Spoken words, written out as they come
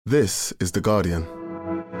This is The Guardian.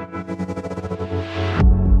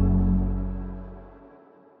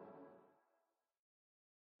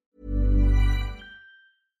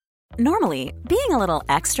 Normally, being a little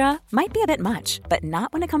extra might be a bit much, but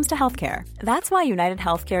not when it comes to healthcare. That's why United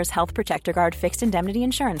Healthcare's Health Protector Guard fixed indemnity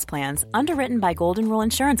insurance plans, underwritten by Golden Rule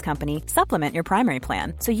Insurance Company, supplement your primary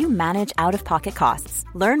plan so you manage out-of-pocket costs.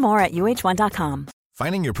 Learn more at uh1.com.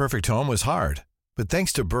 Finding your perfect home was hard, but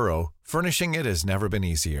thanks to Burrow, furnishing it has never been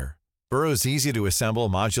easier. Burrow's easy-to-assemble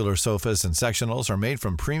modular sofas and sectionals are made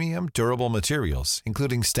from premium, durable materials,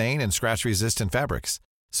 including stain and scratch-resistant fabrics.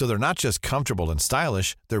 So they're not just comfortable and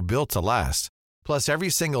stylish, they're built to last. Plus, every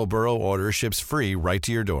single Burrow order ships free right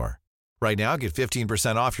to your door. Right now, get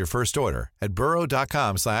 15% off your first order at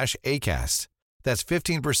burrow.com/ACAST. That's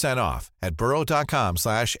 15% off at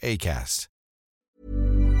burrow.com/ACAST.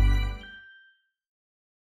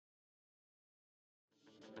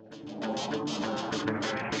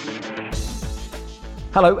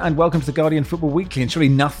 Hello and welcome to the Guardian Football Weekly, and surely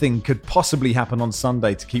nothing could possibly happen on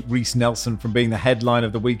Sunday to keep Reece Nelson from being the headline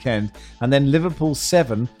of the weekend. And then Liverpool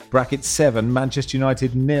 7, bracket 7, Manchester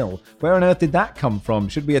United 0. Where on earth did that come from?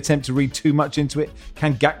 Should we attempt to read too much into it?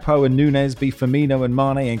 Can Gakpo and Nunez be Firmino and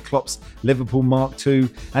Mane in Klopp's Liverpool Mark II?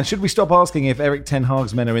 And should we stop asking if Eric Ten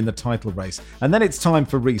Hag's men are in the title race? And then it's time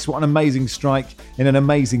for Reece. What an amazing strike in an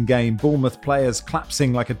amazing game. Bournemouth players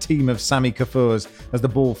collapsing like a team of Sami Kafurs as the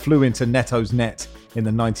ball flew into Neto's net in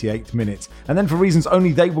the 98th minute. And then for reasons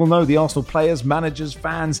only they will know, the Arsenal players, managers,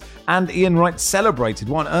 fans and Ian Wright celebrated.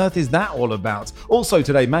 What on earth is that all about? Also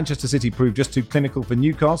today, Manchester City proved just too clinical for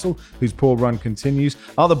Newcastle, whose poor run continues.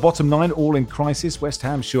 Are the bottom 9 all in crisis? West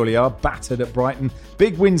Ham surely are, battered at Brighton.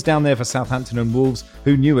 Big wins down there for Southampton and Wolves.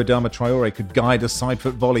 Who knew Adama Traore could guide a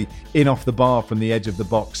side-foot volley in off the bar from the edge of the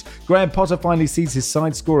box? Graham Potter finally sees his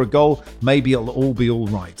side score a goal. Maybe it'll all be all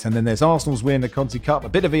right. And then there's Arsenal's win, the Conti Cup, a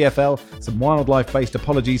bit of EFL, some wildlife-based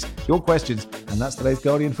apologies, your questions, and that's today's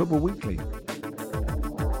Guardian Football Weekly.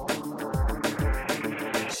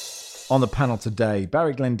 On the panel today,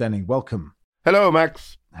 Barry Glendenning, welcome. Hello,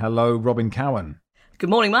 Max. Hello, Robin Cowan.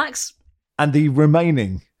 Good morning, Max. And the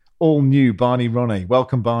remaining all-new Barney Ronnie.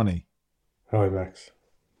 Welcome, Barney. Hi, Max.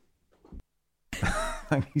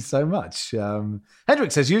 Thank you so much.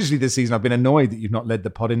 Hendrik says, usually this season I've been annoyed that you've not led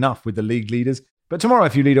the pod enough with the league leaders. But tomorrow,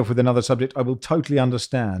 if you lead off with another subject, I will totally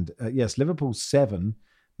understand. Yes, Liverpool 7,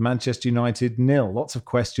 Manchester United 0. Lots of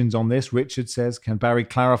questions on this. Richard says, can Barry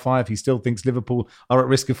clarify if he still thinks Liverpool are at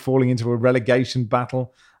risk of falling into a relegation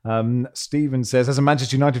battle? Stephen says, as a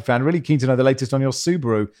Manchester United fan, really keen to know the latest on your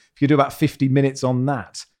Subaru. If you do about 50 minutes on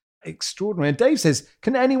that. Extraordinary. And Dave says,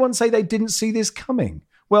 can anyone say they didn't see this coming?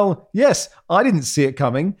 Well, yes, I didn't see it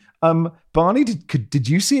coming. Barney, did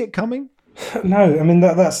you see it coming? No, I mean,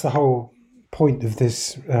 that's the whole point of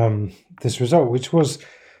this this result, which was,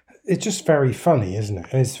 it's just very funny, isn't it?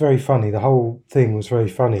 It's very funny. The whole thing was very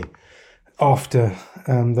funny after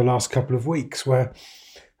the last couple of weeks, where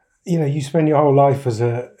you spend your whole life as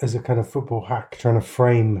a kind of football hack trying to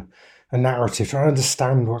frame a narrative, trying to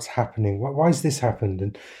understand what's happening. Why has this happened?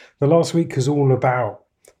 And the last week has all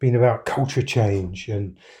been about culture change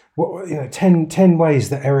and 10 ways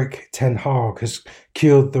that Eric Ten Hag has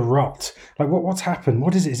cured the rot. Like what's happened?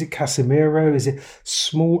 What is it? Is it Casemiro? Is it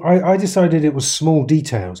small? I decided it was small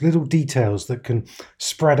details, little details that can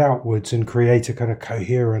spread outwards and create a kind of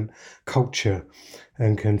coherent culture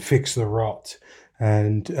and can fix the rot.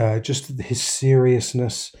 And just his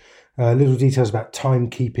seriousness, little details about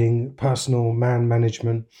timekeeping, personal man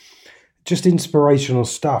management, just inspirational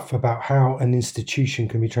stuff about how an institution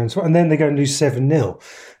can be transformed. And then they go and lose 7-0.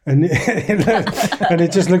 And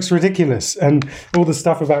it just looks ridiculous. And all the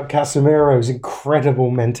stuff about Casemiro's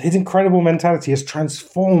incredible mentality has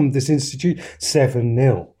transformed this institution.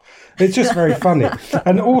 7-0. It's just very funny.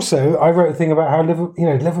 And also, I wrote a thing about how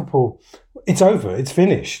Liverpool, it's over. It's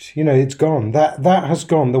finished. It's gone. That has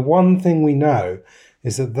gone. The one thing we know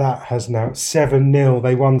is that has now 7-0.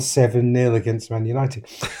 They won 7-0 against Man United.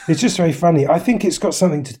 It's just very funny. I think it's got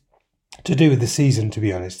something to do with the season, to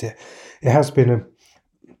be honest. It has been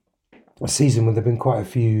a season where there have been quite a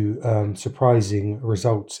few surprising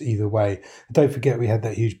results either way. Don't forget we had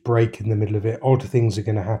that huge break in the middle of it. Odd things are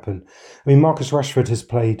going to happen. I mean, Marcus Rashford has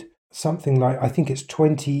played something like, I think it's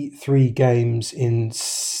 23 games in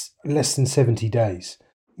less than 70 days.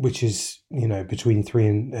 Which is, between 3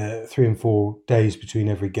 and 4 days between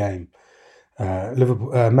every game.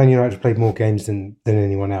 Man United have played more games than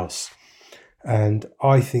anyone else, and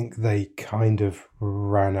I think they kind of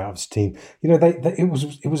ran out of steam. It was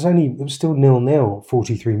still 0-0,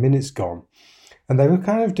 43 minutes gone, and they were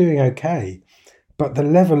kind of doing okay, but the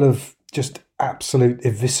level of just absolute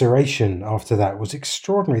evisceration after that was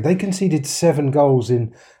extraordinary. They conceded 7 goals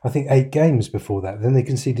in, I think, 8 games before that. Then they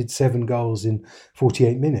conceded 7 goals in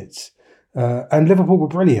 48 minutes. And Liverpool were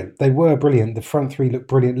brilliant. They were brilliant. The front three looked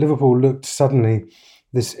brilliant. Liverpool looked suddenly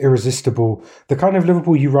this irresistible, the kind of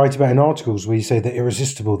Liverpool you write about in articles where you say they're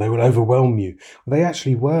irresistible, they will overwhelm you. Well, they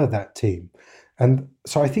actually were that team. And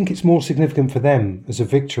so I think it's more significant for them as a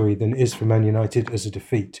victory than it is for Man United as a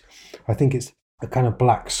defeat. I think it's a kind of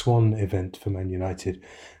black swan event for Man United.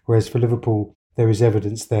 Whereas for Liverpool, there is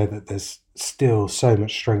evidence there that there's still so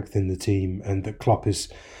much strength in the team and that Klopp has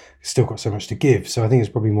still got so much to give. So I think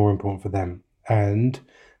it's probably more important for them. And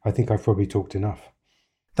I think I've probably talked enough.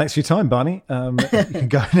 Thanks for your time, Barney. You can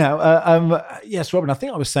go now. Yes, Robin, I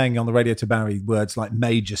think I was saying on the radio to Barry words like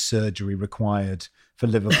major surgery required for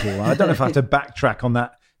Liverpool. I don't know if I have to backtrack on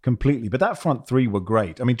that completely, but that front three were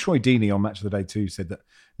great. I mean, Troy Deeney on Match of the Day too said that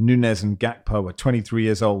Nunez and Gakpo are 23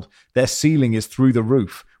 years old. Their ceiling is through the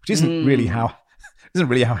roof, which isn't really how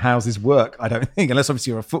houses work, I don't think, unless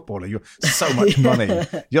obviously you're a footballer. You're so much money.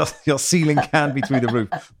 Your ceiling can be through the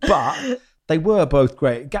roof. But they were both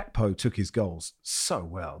great. Gakpo took his goals so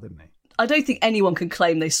well, didn't he? I don't think anyone can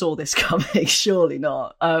claim they saw this coming. Surely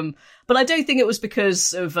not. But I don't think it was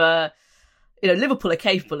because of Liverpool are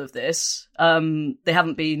capable of this. They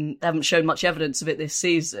haven't shown much evidence of it this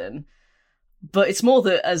season. But it's more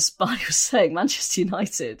that, as Barney was saying, Manchester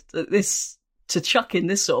United, that to chuck in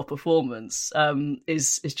this sort of performance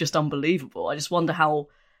is just unbelievable. I just wonder how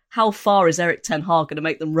far is Eric Ten Hag going to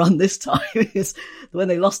make them run this time? Because when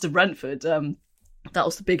they lost to Brentford, that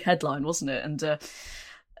was the big headline, wasn't it? And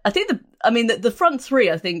I think the front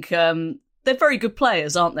three, I think they're very good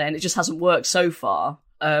players, aren't they? And it just hasn't worked so far.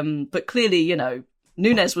 But clearly,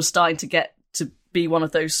 Nunez was starting to get to be one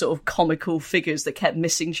of those sort of comical figures that kept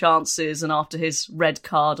missing chances, and after his red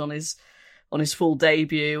card on his full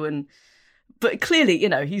debut, but clearly,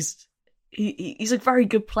 he's a very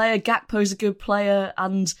good player. Gakpo's a good player,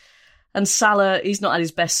 and Salah, he's not had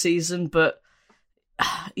his best season, but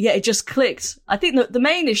yeah, it just clicked. I think that the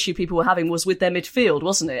main issue people were having was with their midfield,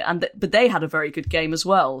 wasn't it? But they had a very good game as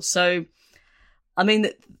well. So, I mean,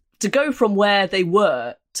 to go from where they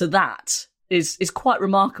were to that is quite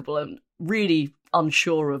remarkable, and really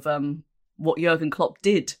unsure of what Jurgen Klopp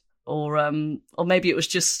did, or maybe it was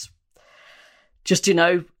just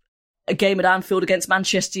a game at Anfield against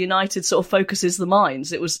Manchester United sort of focuses the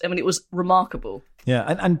minds. It was remarkable. Yeah,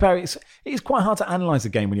 and Barry, it's quite hard to analyse a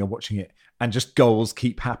game when you're watching it and just goals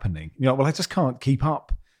keep happening. I just can't keep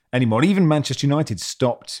up anymore. Even Manchester United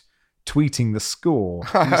stopped tweeting the score.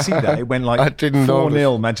 You see that? It went like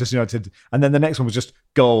 4-0 Manchester United, and then the next one was just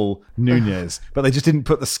goal Nunez, but they just didn't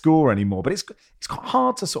put the score anymore. But it's quite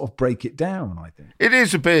hard to sort of break it down, I think. It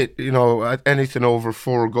is a bit, anything over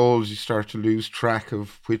 4 goals, you start to lose track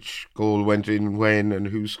of which goal went in when and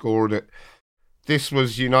who scored it. This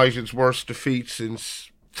was United's worst defeat since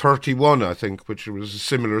 31, I think, which was a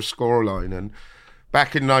similar scoreline. And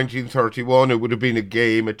back in 1931, it would have been a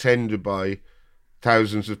game attended by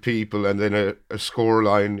thousands of people, and then a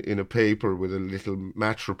scoreline in a paper with a little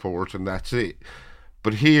match report, and that's it.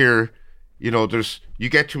 But here, you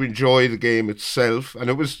get to enjoy the game itself, and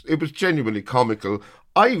it was genuinely comical.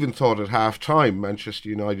 I even thought at half time Manchester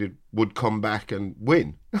United would come back and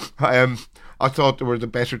win. I thought they were the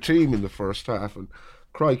better team in the first half, and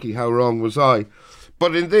crikey, how wrong was I?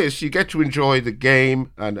 But in this, you get to enjoy the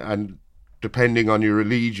game, and depending on your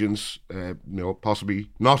allegiance, possibly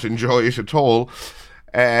not enjoy it at all.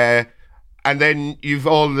 And then you've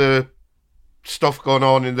all the stuff going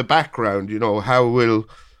on in the background. How will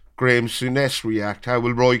Graham Souness react? How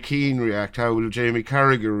will Roy Keane react? How will Jamie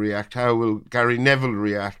Carragher react? How will Gary Neville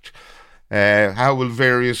react? How will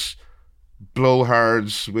various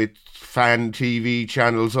blowhards with fan TV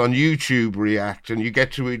channels on YouTube react? And you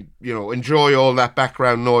get to enjoy all that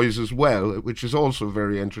background noise as well, which is also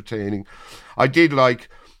very entertaining. I did like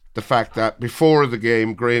the fact that before the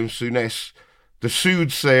game, Graham Souness, the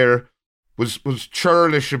soothsayer, was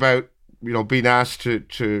churlish about being asked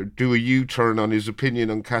to do a U-turn on his opinion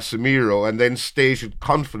on Casemiro, and then stated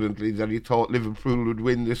confidently that he thought Liverpool would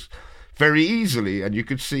win this very easily. And you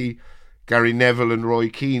could see Gary Neville and Roy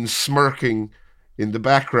Keane smirking in the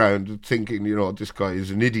background, thinking, this guy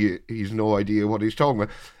is an idiot. He's no idea what he's talking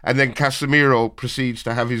about. And then Casemiro proceeds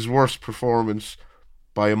to have his worst performance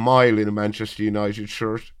by a mile in a Manchester United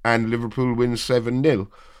shirt, and Liverpool wins 7-0.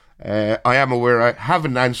 I am aware I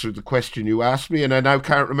haven't answered the question you asked me, and I now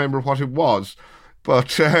can't remember what it was.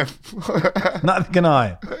 But neither can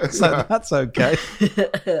I. So that's okay.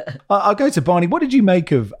 I'll go to Barney. What did you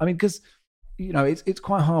make of? I mean, because it's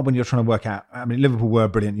quite hard when you're trying to work out. I mean, Liverpool were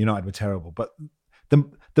brilliant, United were terrible, but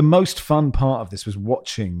the most fun part of this was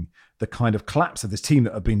watching the kind of collapse of this team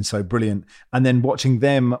that have been so brilliant, and then watching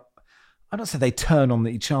them, I don't say they turn on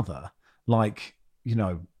each other like,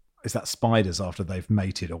 is that spiders after they've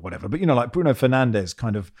mated or whatever, but like Bruno Fernandes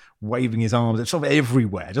kind of waving his arms, it's sort of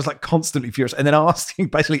everywhere, just like constantly furious, and then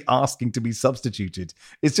basically asking to be substituted.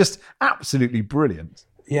 It's just absolutely brilliant.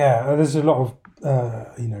 Yeah, there's a lot of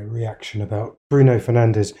reaction about Bruno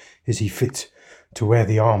Fernandes. Is he fit to wear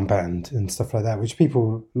the armband and stuff like that, which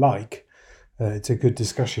people like. It's a good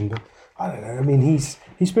discussion, but I don't know. I mean, he's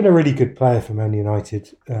been a really good player for Man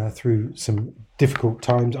United through some difficult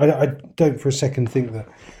times. I don't for a second think that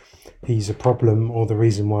he's a problem or the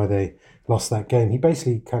reason why they lost that game. He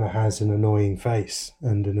basically kind of has an annoying face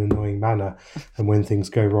and an annoying manner, and when things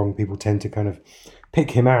go wrong, people tend to kind of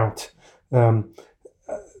pick him out.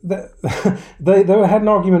 They had an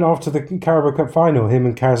argument after the Carabao Cup final, him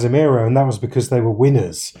and Casemiro, and that was because they were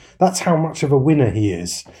winners. That's how much of a winner he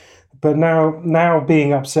is. But now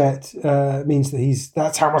being upset means that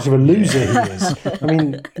that's how much of a loser he is. I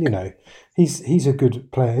mean, he's a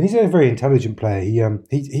good player, and he's a very intelligent player.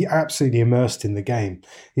 He absolutely immersed in the game.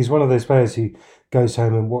 He's one of those players who goes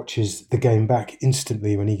home and watches the game back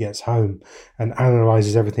instantly when he gets home and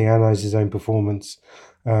analyses everything, analyses his own performance.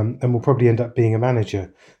 And will probably end up being a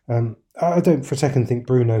manager. I don't for a second think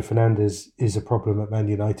Bruno Fernandes is a problem at Man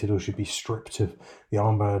United or should be stripped of the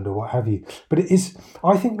armband or what have you. But it is.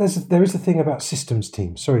 I think there is a thing about systems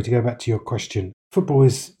teams. Sorry to go back to your question. Football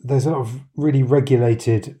there's a lot of really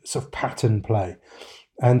regulated sort of pattern play,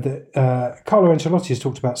 and Carlo Ancelotti has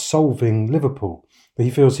talked about solving Liverpool. But he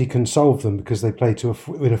feels he can solve them because they play in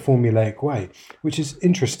a formulaic way, which is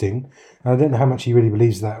interesting. I don't know how much he really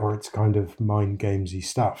believes that, or it's kind of mind gamesy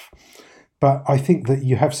stuff. But I think that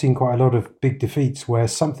you have seen quite a lot of big defeats where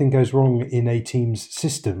something goes wrong in a team's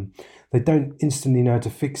system. They don't instantly know how to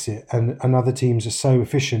fix it, and other teams are so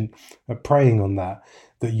efficient at preying on that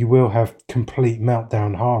you will have complete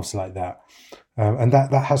meltdown halves like that. And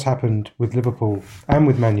that has happened with Liverpool and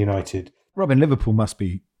with Man United. Robin, Liverpool must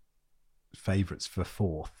be favourites for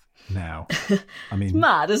fourth now. I mean, it's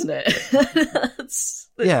mad, isn't it?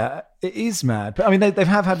 Yeah, it is mad. But I mean, they've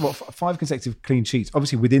had 5 consecutive clean sheets.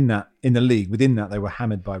 Obviously, within that, in the league, they were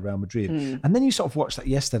hammered by Real Madrid. And then you sort of watched that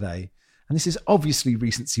yesterday, and this is obviously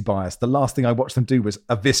recency bias. The last thing I watched them do was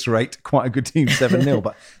eviscerate quite a good team 7-0,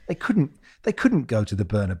 but they couldn't go to the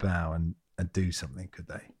Bernabeu and do something, could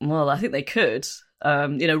they? Well, I think they could.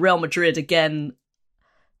 Real Madrid again.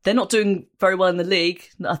 They're not doing very well in the league.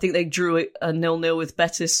 I think they drew a 0-0 with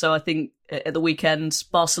Betis, so I think at the weekend,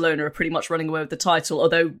 Barcelona are pretty much running away with the title,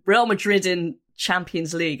 although Real Madrid in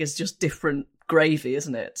Champions League is just different gravy,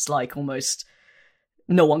 isn't it? It's like almost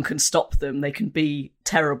no one can stop them. They can be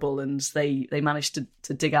terrible, and they managed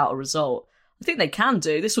to dig out a result. I think they can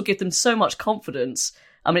do. This will give them so much confidence.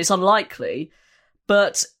 I mean, it's unlikely,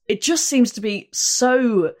 but it just seems to be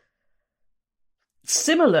so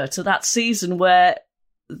similar to that season where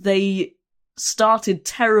they started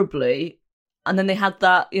terribly, and then they had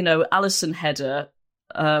that, Alisson header,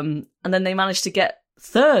 and then they managed to get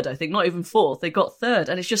third, I think, not even fourth. They got third,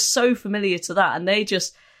 and it's just so familiar to that. And they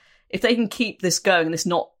just, if they can keep this going, and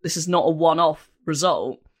this is not a one-off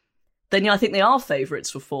result, then I think they are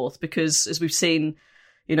favourites for fourth, because as we've seen,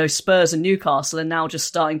 Spurs and Newcastle are now just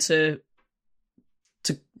starting to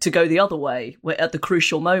go the other way at the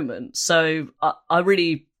crucial moment. So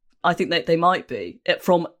I think that they might be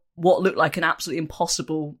from what looked like an absolutely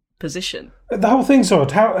impossible position. The whole thing's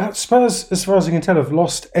odd. How Spurs, as far as I can tell, have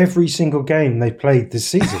lost every single game they played this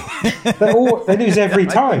season. They lose every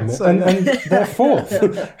time, so, and they're fourth.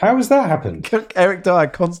 How has that happened? Eric Dyer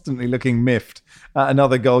constantly looking miffed at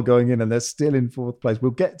another goal going in, and they're still in fourth place.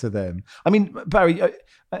 We'll get to them. I mean, Barry,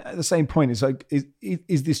 at the same point, it's like,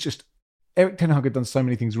 is this just Eric Ten Hag had done so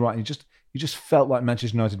many things right, and you just felt like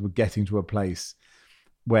Manchester United were getting to a place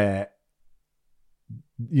where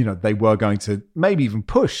they were going to maybe even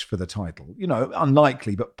push for the title,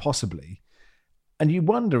 unlikely, but possibly. And you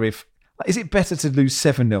wonder is it better to lose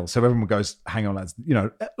 7-0 so everyone goes, hang on, lads,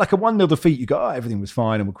 like a 1-0 defeat, you go, everything was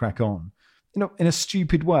fine and we'll crack on. In a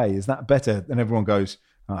stupid way, is that better than everyone goes,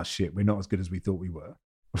 shit, we're not as good as we thought we were?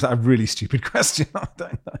 Was that a really stupid question? I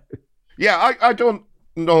don't know. Yeah, I don't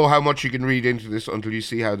know how much you can read into this until you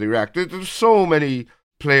see how they react. There's so many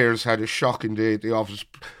players had a shocking day at the office.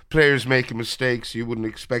 Players making mistakes you wouldn't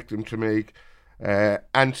expect them to make.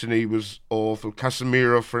 Anthony was awful.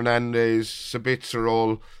 Casemiro, Fernandes, Sabitzer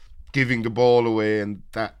all giving the ball away, and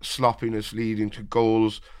that sloppiness leading to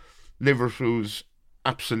goals. Liverpool's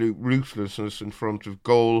absolute ruthlessness in front of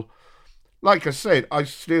goal. Like I said, I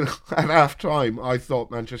still, at half time, I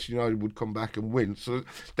thought Manchester United would come back and win. So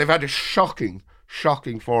they've had a shocking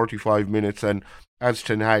shocking 45 minutes. And as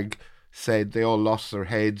Ten Hag said, they all lost their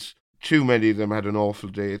heads. Too many of them had an awful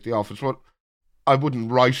day at the office. But I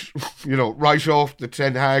wouldn't write off the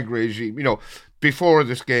Ten Hag regime. Before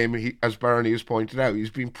this game, as Barney has pointed out, he's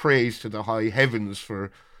been praised to the high heavens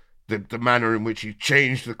for the manner in which he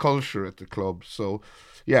changed the culture at the club. So,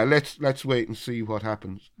 yeah, let's wait and see what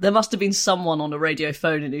happens. There must have been someone on a radio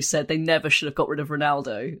phone who said they never should have got rid of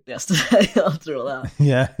Ronaldo yesterday after all that.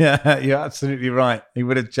 Yeah, you're absolutely right. He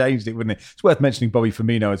would have changed it, wouldn't he? It's worth mentioning Bobby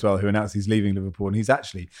Firmino as well, who announced he's leaving Liverpool.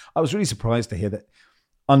 And I was really surprised to hear that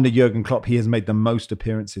under Jurgen Klopp, he has made the most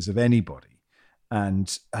appearances of anybody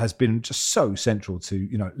and has been just so central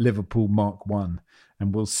to, Liverpool Mark 1.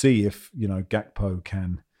 And we'll see if, Gakpo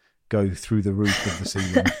can go through the roof of the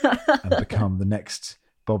ceiling and become the next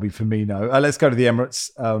Bobby Firmino. Let's go to the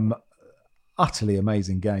Emirates. Utterly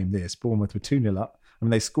amazing game this. Bournemouth were 2-0 up. I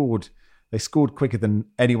mean, they scored quicker than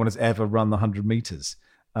anyone has ever run the 100 metres.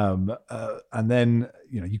 And then,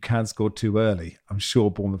 you can score too early. I'm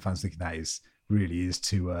sure Bournemouth fans thinking that really is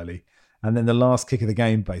too early. And then the last kick of the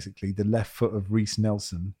game, basically, the left foot of Reece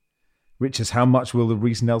Nelson. Richards, how much will the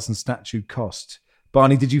Reece Nelson statue cost?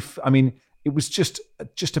 Barney, it was just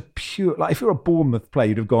a pure, like, if you're a Bournemouth player,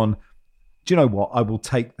 you'd have gone, do you know what? I will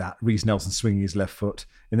take that. Reece Nelson swinging his left foot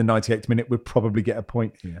in the 98th minute would probably get a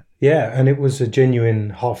point here. Yeah, and it was a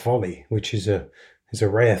genuine half volley, which is a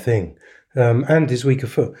rare thing. And his weaker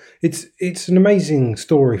foot. It's an amazing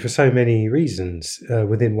story for so many reasons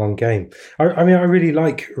within one game. I really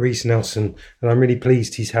like Reece Nelson, and I'm really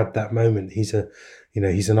pleased he's had that moment. He's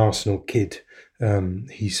an Arsenal kid.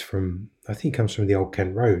 He comes from the Old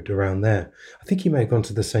Kent Road around there. I think he may have gone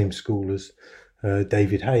to the same school as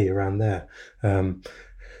David Hay around there.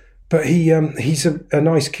 But he's a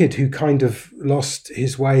nice kid who kind of lost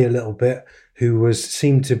his way a little bit, who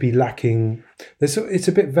seemed to be lacking. It's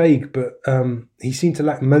a bit vague, but he seemed to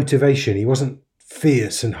lack motivation. He wasn't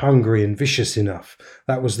fierce and hungry and vicious enough.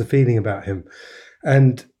 That was the feeling about him.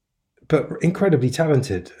 But incredibly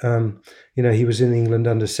talented. He was in the England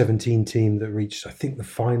under-17 team that reached, I think, the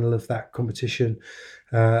final of that competition.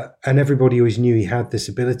 And everybody always knew he had this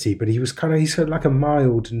ability, but he's like a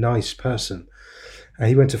mild, nice person.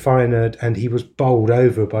 He went to Feyenoord and he was bowled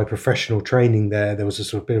over by professional training there. There was a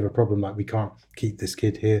sort of bit of a problem, like, we can't keep this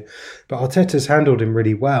kid here. But Arteta's handled him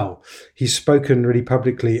really well. He's spoken really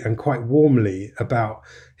publicly and quite warmly about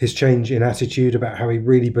his change in attitude, about how he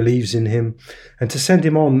really believes in him. And to send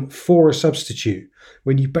him on for a substitute,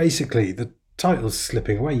 when the title's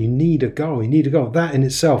slipping away, you need a goal. That in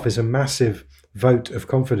itself is a massive vote of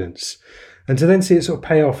confidence. And to then see it sort of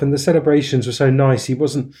pay off, and the celebrations were so nice.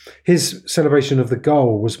 His celebration of the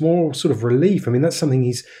goal was more sort of relief. I mean, that's something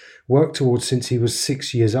he's worked towards since he was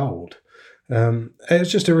 6 years old. It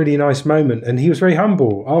was just a really nice moment, and he was very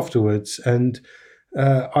humble afterwards. And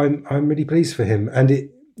I'm really pleased for him. And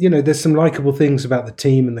there's some likable things about the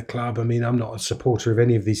team and the club. I mean, I'm not a supporter of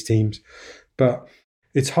any of these teams, but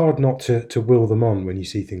it's hard not to will them on when you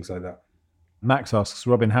see things like that. Max asks,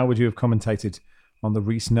 Robin, how would you have commentated on the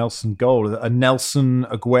Reece Nelson goal? A Nelson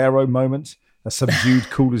Aguero moment? A subdued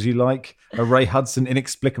cool as you like? A Ray Hudson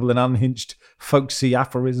inexplicable and unhinged folksy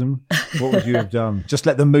aphorism? What would you have done? Just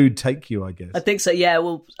let the mood take you, I guess. I think so, yeah.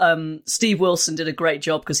 Well, Steve Wilson did a great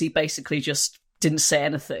job because he basically just didn't say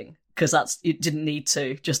anything, because you didn't need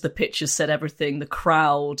to. Just the pictures said everything. The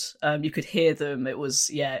crowd, you could hear them. It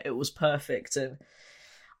was perfect. And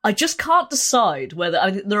I just can't decide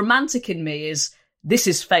whether, the romantic in me is, this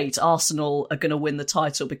is fate. Arsenal are going to win the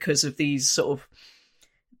title because of these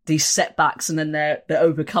setbacks, and then they're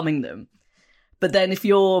overcoming them. But then if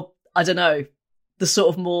you're, I don't know, the sort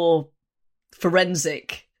of more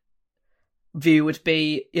forensic view would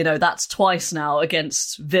be, that's twice now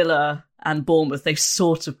against Villa and Bournemouth. They've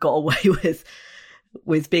sort of got away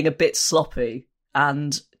with being a bit sloppy,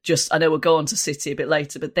 and just, I know we'll go on to City a bit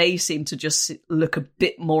later, but they seem to just look a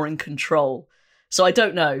bit more in control. So I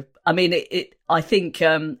don't know. I mean, I think,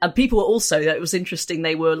 and people were also, it was interesting,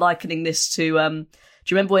 they were likening this to, do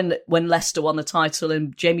you remember when Leicester won the title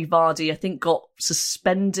and Jamie Vardy, I think, got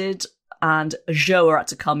suspended and Joa had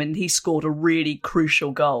to come in? He scored a really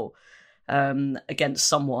crucial goal against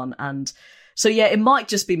someone. And so, yeah, it might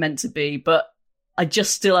just be meant to be, but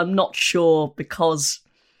I'm not sure, because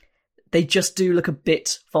they just do look a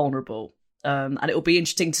bit vulnerable. And it will be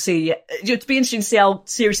interesting to see. How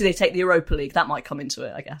seriously they take the Europa League. That might come into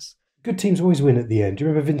it, I guess. Good teams always win at the end. Do you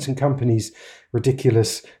remember Vincent Kompany's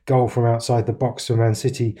ridiculous goal from outside the box for Man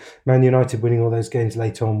City? Man United winning all those games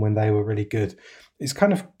late on when they were really good. It's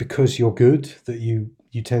kind of because you're good that you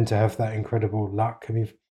tend to have that incredible luck. I mean,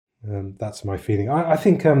 That's my feeling. I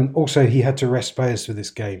think also he had to rest players for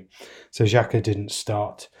this game, so Xhaka didn't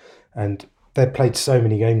start, and they'd played so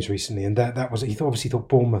many games recently, and that was obviously thought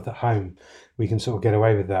Bournemouth at home we can sort of get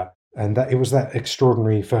away with that, and that it was that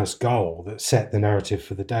extraordinary first goal that set the narrative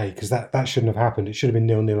for the day, because that shouldn't have happened. It should have been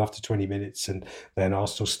 0-0 after 20 minutes, and then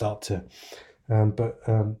Arsenal start to,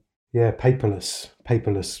 Paperless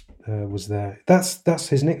was there. That's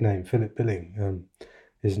his nickname. Philip Billing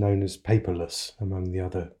is known as Paperless among the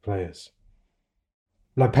other players,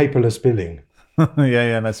 like Paperless Billing.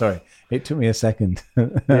 No, sorry. It took me a second.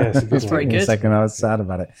 Yeah, it's very good. A second, I was sad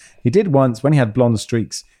about it. He did once, when he had blonde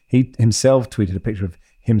streaks, he himself tweeted a picture of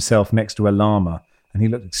himself next to a llama, and he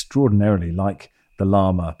looked extraordinarily like the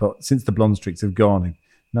llama. But since the blonde streaks have gone, he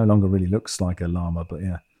no longer really looks like a llama. But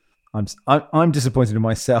yeah, I'm disappointed in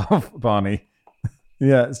myself, Barney.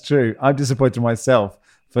 Yeah, it's true. I'm disappointed in myself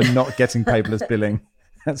for not getting paperless billing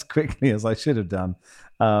as quickly as I should have done.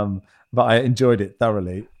 But I enjoyed it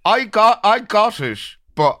thoroughly. I got it,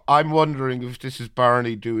 but I'm wondering if this is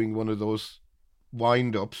Barney doing one of those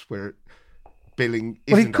wind-ups where billing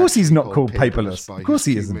isn't. Well, of course he's not called paperless. Of course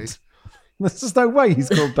he isn't. There's just no way he's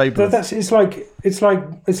called paperless. It's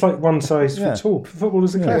like one size fits all.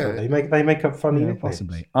 Footballers are clever. Yeah. They make up funny nicknames.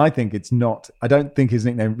 Possibly. I think it's not. I don't think his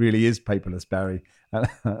nickname really is Paperless, Barry.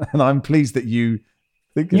 And I'm pleased that you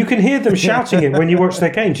think you can hear them shouting it when you watch their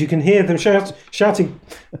games. You can hear them shouting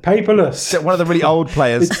Paperless. One of the really old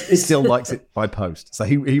players still likes it by post, so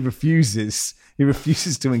he refuses. He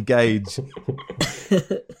refuses to engage.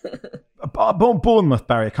 Bournemouth,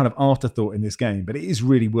 Barry, a kind of afterthought in this game, but it is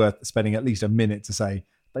really worth spending at least a minute to say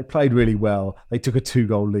they played really well. They took a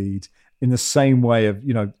 2-goal lead in the same way of,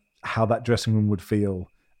 how that dressing room would feel.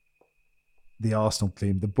 The Arsenal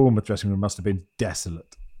team, the Bournemouth dressing room must have been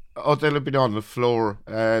desolate. Oh, they'll have been on the floor.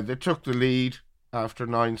 They took the lead after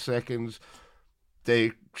 9 seconds.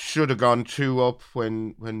 They should have gone 2 up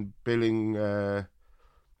when Billing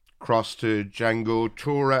crossed to Django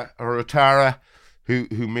Ouattara,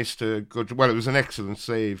 who missed a good... Well, it was an excellent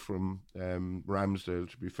save from Ramsdale,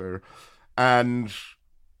 to be fair. And,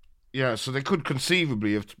 yeah, so they could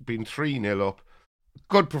conceivably have been 3-0 up.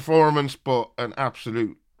 Good performance, but an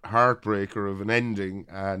absolute heartbreaker of an ending.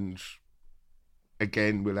 And,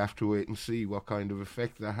 again, we'll have to wait and see what kind of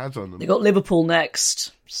effect that has on them. They got Liverpool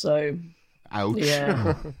next, so... Ouch.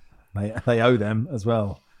 Yeah. They owe them as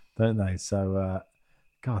well, don't they? So...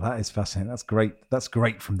 God, that is fascinating. That's great. That's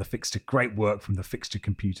great from the fixture. Great work from the fixture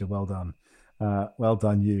computer. Well done. Well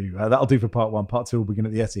done, you. That'll do for part 1. Part 2 will begin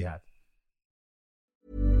at the Etihad.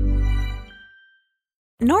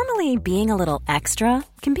 Normally, being a little extra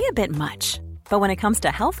can be a bit much. But when it comes to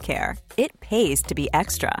healthcare, it pays to be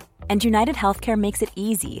extra. And United Healthcare makes it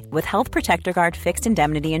easy with Health Protector Guard fixed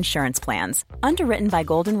indemnity insurance plans. Underwritten by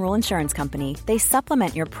Golden Rule Insurance Company, they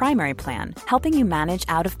supplement your primary plan, helping you manage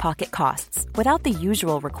out-of-pocket costs without the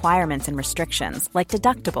usual requirements and restrictions like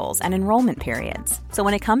deductibles and enrollment periods. So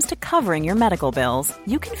when it comes to covering your medical bills,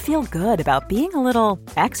 you can feel good about being a little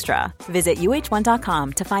extra. Visit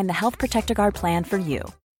uh1.com to find the Health Protector Guard plan for you.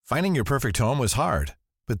 Finding your perfect home was hard,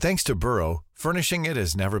 but thanks to Burrow, furnishing it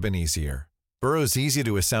has never been easier. Burrow's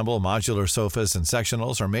easy-to-assemble modular sofas and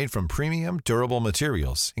sectionals are made from premium, durable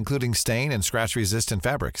materials, including stain and scratch-resistant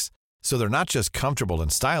fabrics. So they're not just comfortable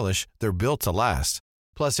and stylish, they're built to last.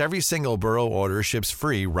 Plus, every single Burrow order ships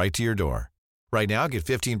free right to your door. Right now, get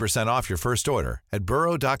 15% off your first order at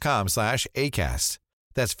burrow.com/ACAST.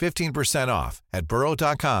 That's 15% off at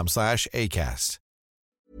burrow.com/ACAST.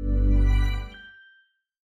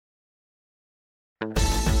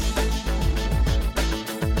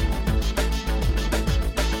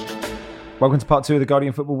 Welcome to part 2 of the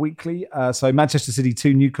Guardian Football Weekly. So Manchester City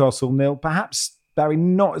 2, Newcastle 0. Perhaps, Barry,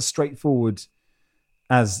 not as straightforward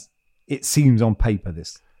as it seems on paper,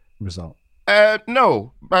 this result.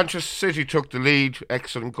 No. Manchester City took the lead.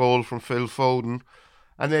 Excellent goal from Phil Foden.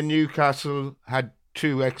 And then Newcastle had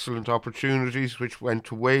 2 excellent opportunities which went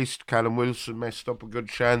to waste. Callum Wilson messed up a good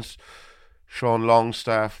chance. Sean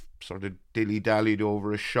Longstaff sort of dilly-dallied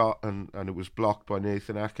over a shot and it was blocked by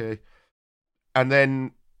Nathan Ake. And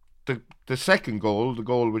then the second goal, the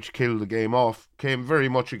goal which killed the game off, came very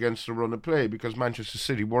much against the run of play because Manchester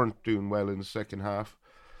City weren't doing well in the second half.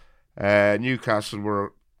 Newcastle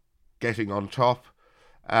were getting on top,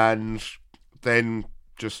 and then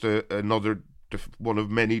just another one of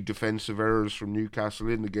many defensive errors from Newcastle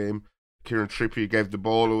in the game. Kieran Trippier gave the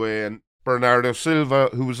ball away, and Bernardo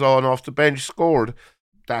Silva, who was on off the bench, scored.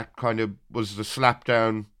 That kind of was the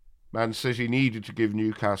slapdown Man City needed to give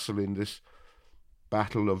Newcastle in this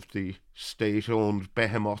battle of the state-owned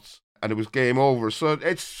behemoths, and it was game over. So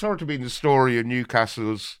it's sort of been the story of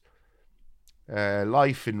Newcastle's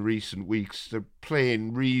life in recent weeks. They're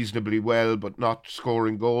playing reasonably well, but not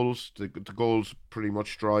scoring goals. The goals pretty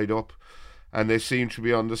much dried up, and they seem to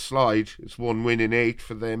be on the slide. It's 1 win in 8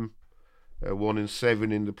 for them, 1 in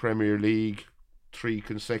 7 in the Premier League, 3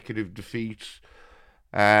 consecutive defeats,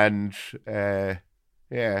 and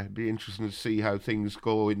it'd be interesting to see how things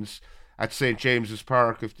go at St James's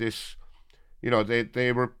Park. If this,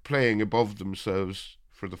 they were playing above themselves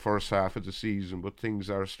for the first half of the season, but things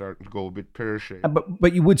are starting to go a bit pear-shaped.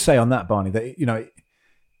 But you would say on that, Barney, that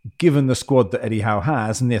given the squad that Eddie Howe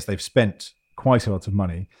has, and yes, they've spent quite a lot of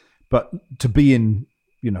money, but to be in,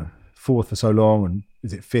 fourth for so long, and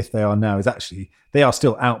is it fifth they are now, is actually, they are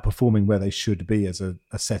still outperforming where they should be as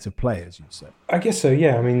a set of players, you'd say. I guess so,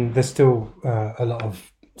 yeah. I mean, there's still a lot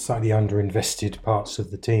of slightly underinvested parts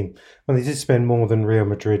of the team. Well, they did spend more than Real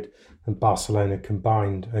Madrid and Barcelona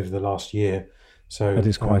combined over the last year. So that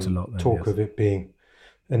is quite a lot. Then, talk yes. of it being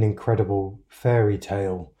an incredible fairy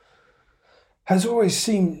tale has always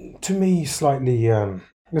seemed to me slightly...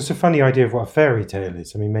 it's a funny idea of what a fairy tale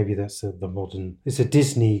is. I mean, maybe that's the modern... It's a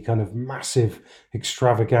Disney kind of massive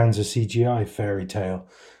extravaganza CGI fairy tale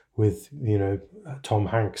with, Tom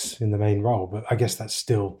Hanks in the main role. But I guess that's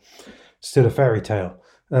still a fairy tale.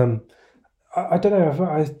 I don't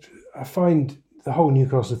know. I find the whole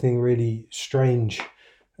Newcastle thing really strange.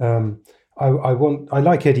 I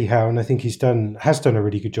like Eddie Howe, and I think has done a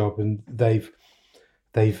really good job, and they've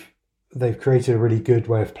created a really good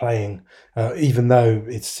way of playing, even though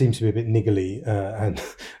it seems to be a bit niggly. And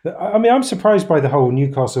I mean, I'm surprised by the whole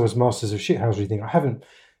Newcastle as masters of shithousery thing. I haven't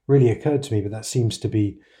really occurred to me, but that seems to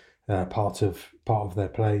be part of their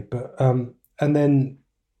play. But and then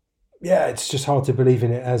it's just hard to believe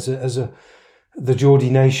in it as the Geordie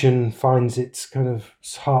nation finds its kind of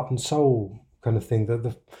heart and soul kind of thing.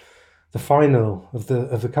 The final of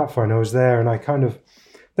the cup final, I was there, and I kind of,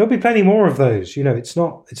 there'll be plenty more of those. It's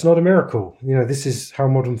not a miracle. This is how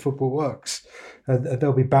modern football works.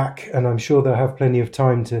 They'll be back, and I'm sure they'll have plenty of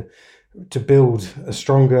time to build a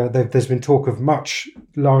stronger. There's been talk of much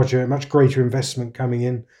larger, much greater investment coming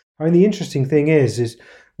in. I mean, the interesting thing is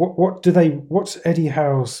what's Eddie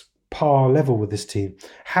Howe's par level with this team?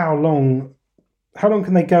 How long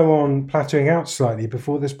can they go on plateauing out slightly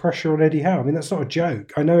before there's pressure on Eddie Howe? I mean, that's not a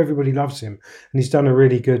joke. I know everybody loves him and he's done a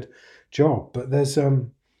really good job, but there's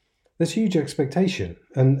huge expectation,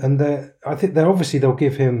 and I think they'll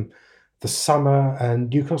give him the summer, and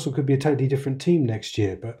Newcastle could be a totally different team next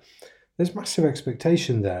year, but there's massive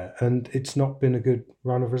expectation there, and it's not been a good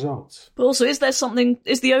run of results. But also, is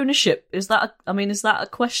the ownership, is that a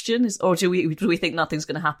question? Or do we think nothing's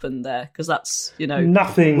going to happen there? Because that's,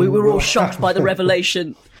 nothing. We were all shocked by the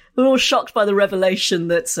revelation. We were all shocked by the revelation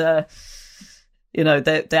that,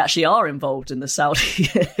 they actually are involved in the Saudi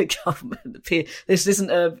government. This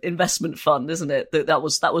isn't an investment fund, isn't it?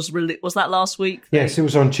 Was that last week? Yes, it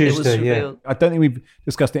was on Tuesday. Yeah, I don't think we've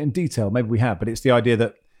discussed it in detail. Maybe we have, but it's the idea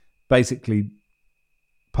that basically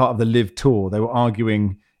part of the Live tour, they were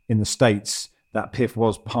arguing in the States that PIF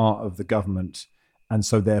was part of the government, and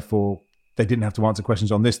so therefore they didn't have to answer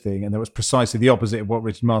questions on this thing, and that was precisely the opposite of what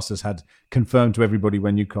Richard Masters had confirmed to everybody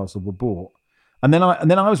when Newcastle were bought. And then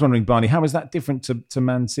I was wondering, Barney, how is that different to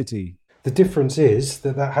Man City? The difference is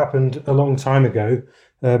that happened a long time ago,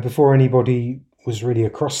 before anybody was really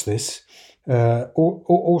across this.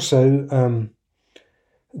 Also,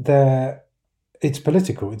 it's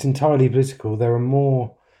political. It's entirely political. There are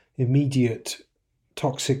more immediate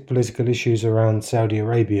toxic political issues around Saudi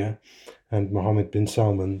Arabia and Mohammed bin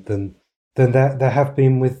Salman than there have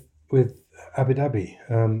been with Abu Dhabi.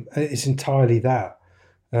 It's entirely that.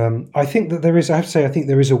 I think that there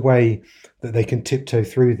is a way that they can tiptoe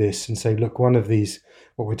through this and say, look, one of these,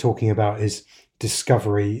 what we're talking about is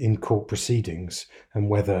discovery in court proceedings, and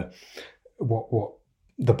whether what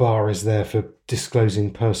the bar is there for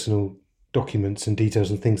disclosing personal documents and details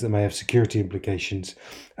and things that may have security implications,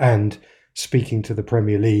 and speaking to the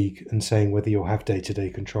Premier League and saying whether you'll have day-to-day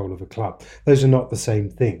control of a club. Those are not the same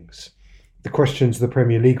things. The questions the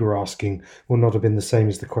Premier League were asking will not have been the same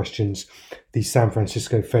as the questions the San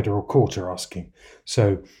Francisco Federal Court are asking.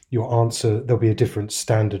 So your answer, there'll be a different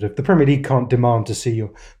standard of... The Premier League can't demand to see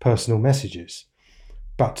your personal messages,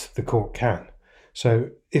 but the court can. So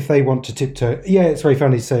if they want to tiptoe... Yeah, it's very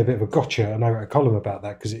funny to say a bit of a gotcha, and I wrote a column about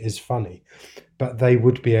that because it is funny. But they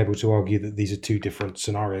would be able to argue that these are two different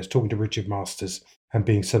scenarios. Talking to Richard Masters and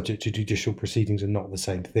being subject to judicial proceedings are not the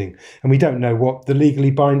same thing. And we don't know what the legally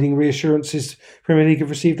binding reassurances Premier League have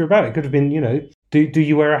received are about. It could have been, do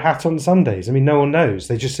you wear a hat on Sundays? I mean, no one knows.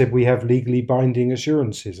 They just said we have legally binding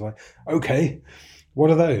assurances. Like, okay, what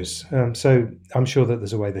are those? So I'm sure that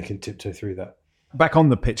there's a way they can tiptoe through that. Back on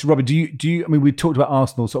the pitch, Robbie, do you? I mean, we talked about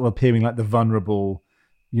Arsenal sort of appearing like the vulnerable,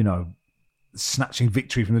 snatching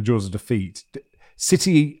victory from the jaws of defeat.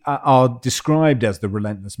 City are described as the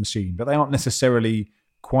relentless machine, but they aren't necessarily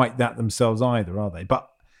quite that themselves either, are they? But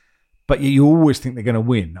you always think they're going to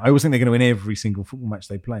win. I always think they're going to win every single football match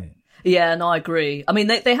they play in. Yeah, no, I agree. I mean,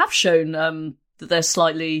 they have shown that they're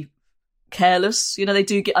slightly careless. They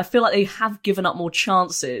do I feel like they have given up more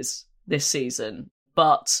chances this season,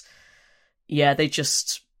 but yeah, they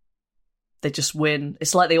just win.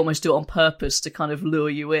 It's like they almost do it on purpose to kind of lure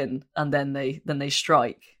you in, and then they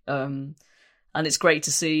strike. And it's great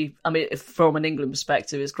to see. I mean, from an England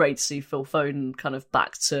perspective, it's great to see Phil Foden kind of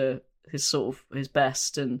back to his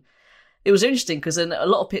best. And it was interesting because a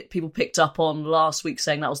lot of people picked up on last week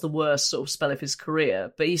saying that was the worst sort of spell of his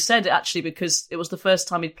career. But he said it actually because it was the first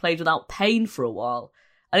time he'd played without pain for a while.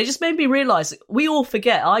 And it just made me realise that we all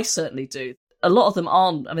forget, I certainly do. A lot of them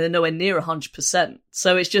aren't, I mean, they're nowhere near 100%.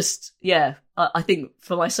 So it's just, yeah, I think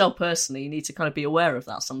for myself personally, you need to kind of be aware of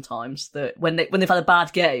that sometimes, that when they've had a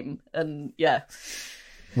bad game, and yeah.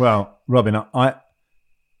 Well, Robin, I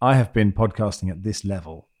have been podcasting at this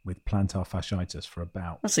level with plantar fasciitis for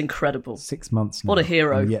about... That's incredible. 6 months now. What a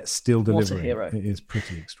hero. And yet still delivering. What a hero. It is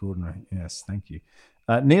pretty extraordinary. Yes, thank you.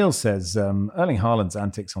 Neil says, Erling Haaland's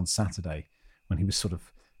antics on Saturday, when he was sort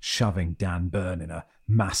of shoving Dan Burn in a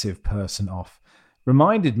massive person off,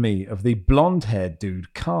 reminded me of the blonde-haired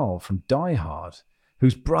dude Carl from Die Hard,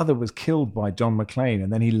 whose brother was killed by John McClane,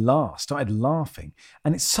 and then he started laughing.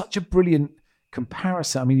 And it's such a brilliant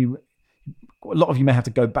comparison. I mean, a lot of you may have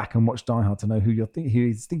to go back and watch Die Hard to know who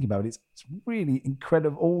he's thinking about. It's really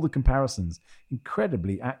incredible. All the comparisons,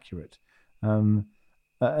 incredibly accurate.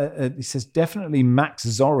 He says, definitely Max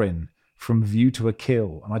Zorin from View to a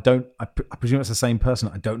Kill. And I presume it's the same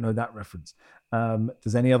person. I don't know that reference.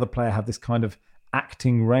 Does any other player have this kind of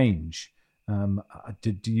acting range?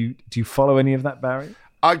 Do you follow any of that, Barry?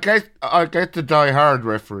 I get the Die Hard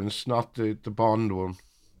reference, not the Bond one.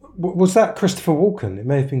 Was that Christopher Walken? It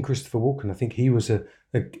may have been Christopher Walken. I think he was a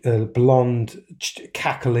blonde,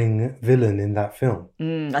 cackling villain in that film.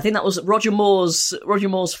 I think that was Roger Moore's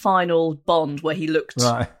final Bond, where he looked...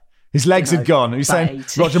 Right. His legs had gone. Are you saying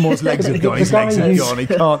Roger Moore's legs had gone? His legs had gone.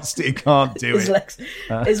 He can't do it.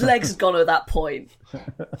 His legs had gone at that point.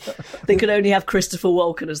 They could only have Christopher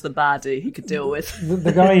Walken as the baddie he could deal with.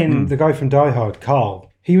 The guy from Die Hard, Carl,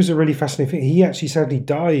 he was a really fascinating thing. He actually sadly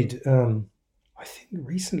died, I think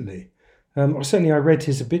recently. Or certainly I read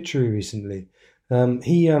his obituary recently.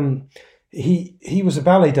 He was a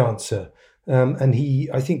ballet dancer, and he,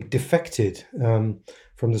 I think, defected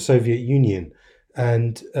from the Soviet Union.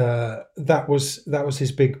 And that was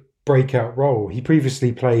his big breakout role. He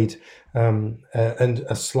previously played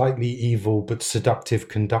a slightly evil but seductive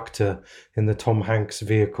conductor in the Tom Hanks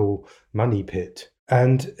vehicle Money Pit.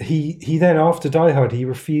 And he then, after Die Hard, he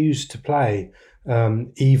refused to play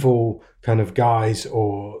evil kind of guys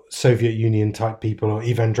or Soviet Union type people or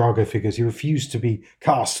Ivan Drago figures. He refused to be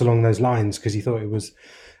cast along those lines because he thought it was...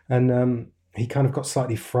 And he kind of got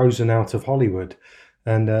slightly frozen out of Hollywood.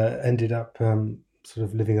 And ended up sort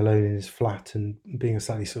of living alone in his flat and being a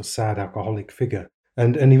slightly sort of sad alcoholic figure.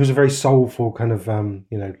 And he was a very soulful kind of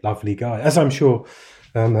lovely guy, as I'm sure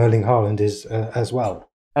Erling Haaland is as well.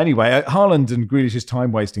 Anyway, Haaland and Grealish's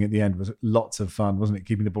time wasting at the end was lots of fun, wasn't it?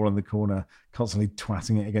 Keeping the ball in the corner, constantly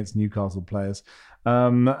twatting it against Newcastle players.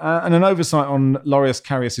 And an oversight on Loris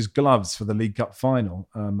Karius's gloves for the League Cup final.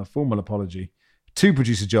 A formal apology to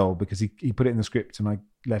producer Joel, because he put it in the script and I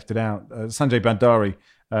left it out. Sanjay Bandari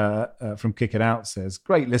from Kick It Out says,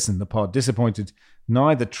 great listen, the pod. Disappointed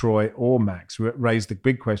neither Troy or Max raised the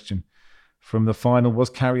big question from the final. Was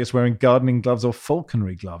Karius wearing gardening gloves or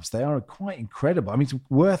falconry gloves? They are quite incredible. I mean, it's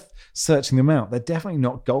worth searching them out. They're definitely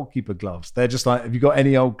not goalkeeper gloves. They're just like, have you got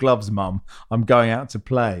any old gloves, Mum? I'm going out to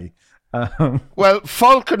play. Well,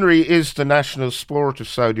 falconry is the national sport of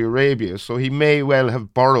Saudi Arabia, so he may well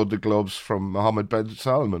have borrowed the gloves from Mohammed bin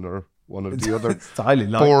Salman or one of the other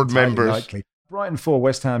board members. Likely. Brighton 4,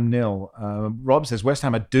 West Ham 0. Rob says West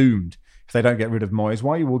Ham are doomed if they don't get rid of Moyes.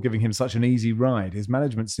 Why are you all giving him such an easy ride? His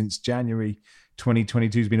management since January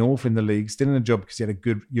 2022 has been awful in the league, still in a job because he had a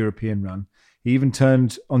good European run. He even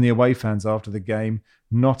turned on the away fans after the game.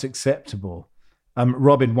 Not acceptable.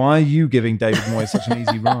 Robin, why are you giving David Moyes such an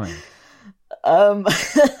easy ride?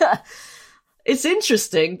 It's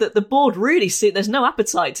interesting that the board really there's no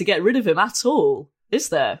appetite to get rid of him at all, is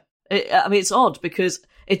there? It's odd because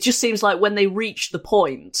it just seems like when they reach the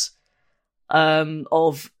point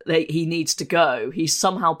he needs to go, he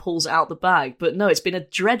somehow pulls out the bag. But no, it's been a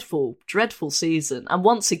dreadful, dreadful season. And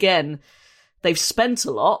once again, they've spent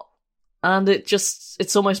a lot and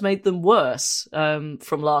it's almost made them worse from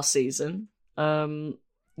last season. I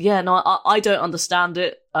don't understand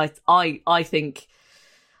it. I think,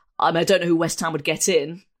 I don't know who West Ham would get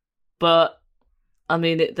in, but I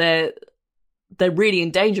mean they're really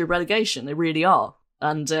in danger of relegation. They really are,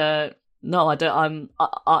 and no, I don't.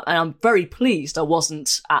 I'm very pleased I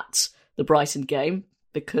wasn't at the Brighton game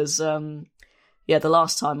because the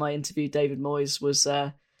last time I interviewed David Moyes was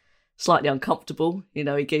slightly uncomfortable. You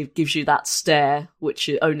know, he gives you that stare, which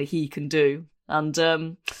only he can do,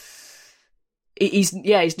 and he's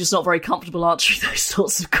just not very comfortable answering those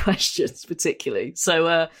sorts of questions, particularly.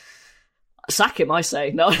 So sack him, I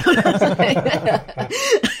say. No.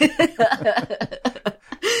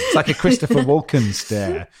 It's like a Christopher Walken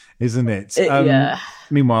stare, isn't it? Yeah.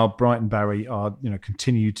 Meanwhile, Brighton Barry are,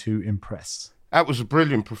 continue to impress. That was a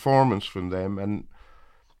brilliant performance from them, and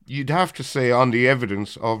you'd have to say on the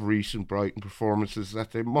evidence of recent Brighton performances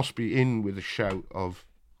that they must be in with a shout of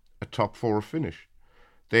a top 4 finish.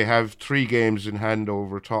 They have 3 games in hand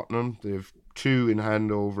over Tottenham. They have 2 in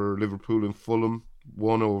hand over Liverpool and Fulham,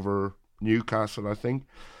 1 over Newcastle, I think.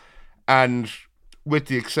 And with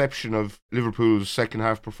the exception of Liverpool's second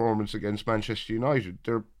half performance against Manchester United,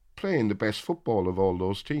 they're playing the best football of all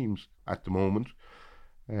those teams at the moment.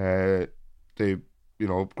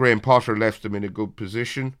 Graham Potter left them in a good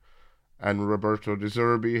position, and Roberto De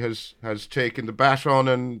Zerbi has taken the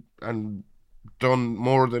baton and done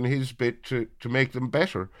more than his bit to make them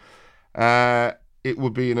better. It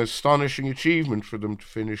would be an astonishing achievement for them to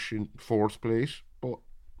finish in 4th place, but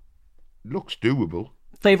it looks doable.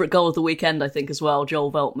 Favourite goal of the weekend, I think, as well,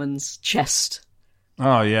 Joel Veltman's chest.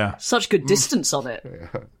 Oh, yeah. Such good distance on it.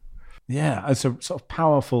 Yeah, it's a sort of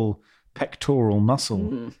powerful pectoral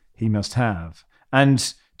muscle he must have.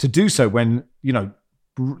 And to do so when,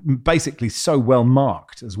 basically so well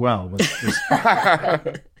marked as well.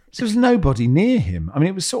 There was nobody near him. I mean,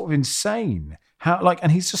 it was sort of insane.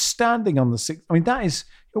 And he's just standing on the 6th. I mean,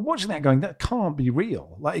 you're watching that going, that can't be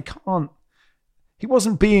real. He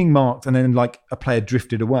wasn't being marked and then a player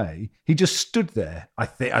drifted away. He just stood there. I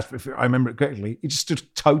think, if I remember it correctly, he just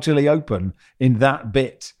stood totally open in that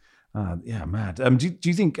bit. Mad. Do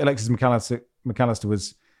you think Alexis McAllister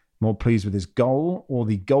was more pleased with his goal or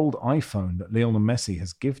the gold iPhone that Lionel Messi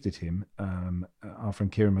has gifted him? Our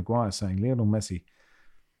friend Kieran Maguire saying Lionel Messi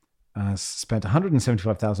has spent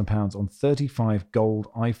 £175,000 on 35 gold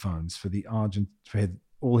iPhones for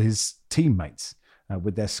all his teammates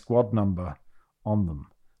with their squad number on them.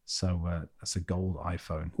 So that's a gold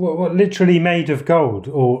iPhone. What literally made of gold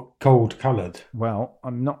or gold coloured? Well,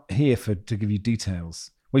 I'm not here to give you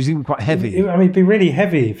details. Well, you think quite heavy. I mean, it'd be really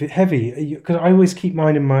heavy. Because I always keep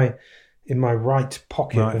mine in my right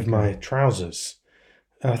pocket of my trousers.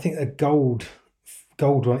 I think a gold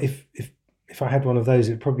one. If I had one of those,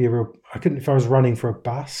 it'd probably be a real. I couldn't if I was running for a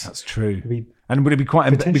bus. That's true. And would it be quite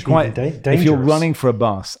dangerous if you're running for a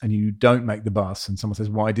bus and you don't make the bus and someone says,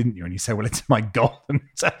 "Why didn't you?" and you say, "Well, it's my golden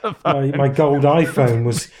telephone." My gold iPhone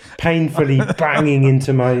was painfully banging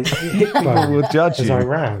into my hip bone. People will judge as you, I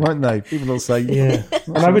ran, won't they? People will say, "Yeah,"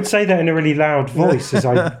 and I would say that in a really loud voice as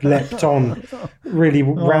I leapt on, really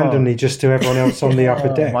randomly, just to everyone else on the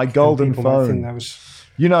upper deck. My golden phone. Might think that was.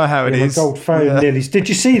 You know how it is. My gold phone nearly... Did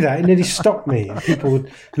you see that? It nearly stopped me. And people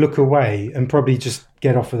would look away and probably just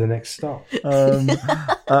get off at the next stop.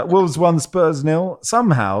 Wolves 1, Spurs 0.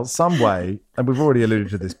 Somehow, some way, and we've already alluded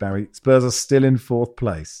to this, Barry, Spurs are still in 4th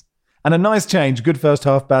place. And a nice change. Good first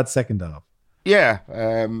half, bad second half. Yeah.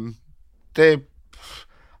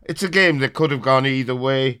 It's a game that could have gone either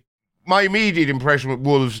way. My immediate impression with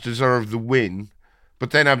Wolves deserved the win. But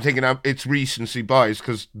then I'm thinking it's recency bias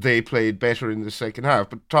because they played better in the second half.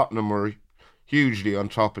 But Tottenham were hugely on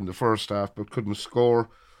top in the first half, but couldn't score.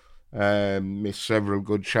 Missed several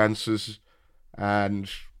good chances. And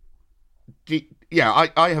I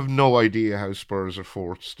have no idea how Spurs are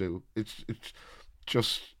 4th still. It's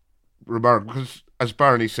just remarkable because, as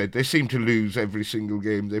Barney said, they seem to lose every single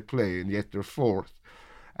game they play, and yet they're 4th.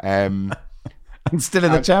 And still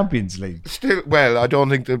in the Champions League. Well, I don't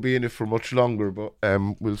think they'll be in it for much longer, but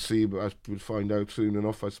we'll see. But we'll find out soon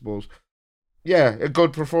enough, I suppose. Yeah, a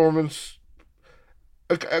good performance.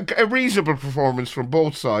 A reasonable performance from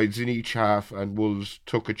both sides in each half, and Wolves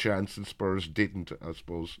took a chance and Spurs didn't, I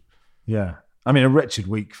suppose. Yeah. I mean, a wretched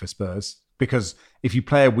week for Spurs, because if you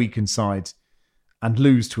play a weakened side and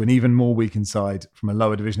lose to an even more weakened side from a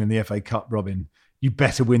lower division in the FA Cup, Robin, you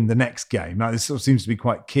better win the next game. Now, this sort of seems to be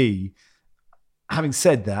quite key. Having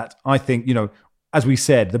said that, I think, as we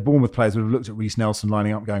said, the Bournemouth players would have looked at Reece Nelson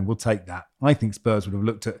lining up going, we'll take that. I think Spurs would have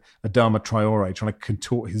looked at Adama Traore trying to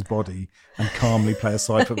contort his body and calmly play a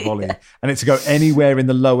side foot volley. Yeah. And it's to go anywhere in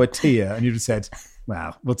the lower tier. And you'd have said,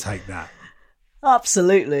 well, we'll take that.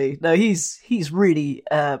 Absolutely. No, he's really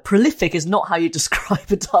prolific is not how you describe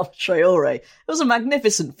Adama Traore. It was a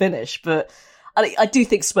magnificent finish, but I do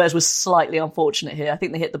think Spurs was slightly unfortunate here. I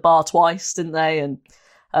think they hit the bar twice, didn't they? And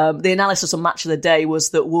the analysis on Match of the Day was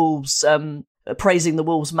that Wolves... praising the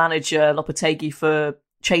Wolves manager Lopetegui for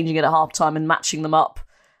changing it at halftime and matching them up,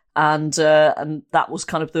 and that was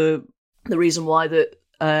kind of the reason why that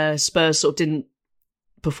Spurs sort of didn't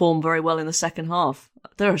perform very well in the second half.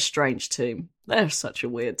 They're a strange team. They're such a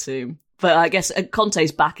weird team. But I guess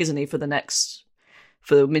Conte's back, isn't he, for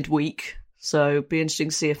the midweek? So it'd be interesting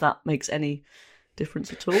to see if that makes any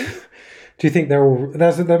difference at all. Do you think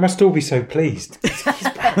they must all be so pleased?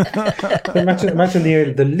 imagine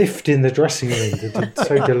the lift in the dressing room. They're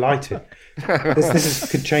so delighted. This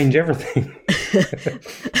could change everything.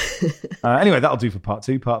 Anyway, that'll do for part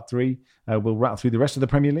 2. Part 3, we'll rattle through the rest of the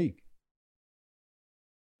Premier League.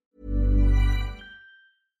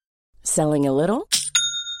 Selling a little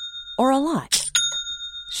or a lot?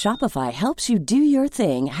 Shopify helps you do your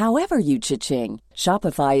thing however you cha-ching.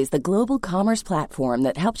 Shopify is the global commerce platform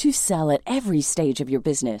that helps you sell at every stage of your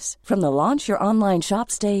business. From the launch your online shop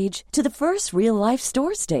stage to the first real-life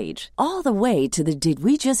store stage, all the way to the did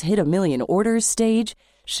we just hit a million orders stage.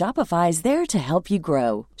 Shopify's there to help you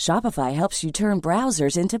grow. Shopify helps you turn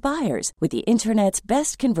browsers into buyers with the internet's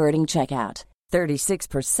best converting checkout.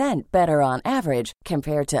 36% better on average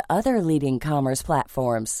compared to other leading commerce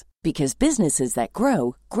platforms. Because businesses that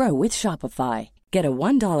grow with Shopify. Get a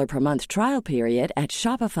 $1 per month trial period at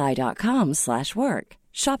shopify.com/work.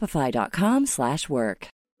 Shopify.com/work.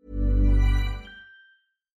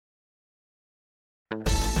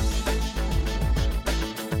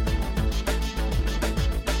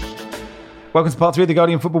 Welcome to part 3 of the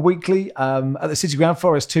Guardian Football Weekly. At the City Ground,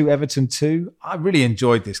 Forest 2, Everton 2. I really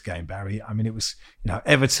enjoyed this game, Barry. I mean, it was,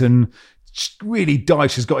 Everton, really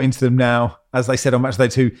Dyche has got into them now, as they said on Match Day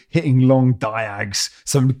 2, hitting long diags.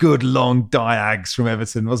 Some good long diags from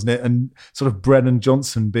Everton, wasn't it? And sort of Brennan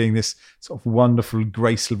Johnson being this sort of wonderful,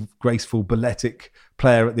 graceful, balletic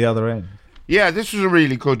player at the other end. Yeah, this was a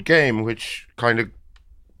really good game, which kind of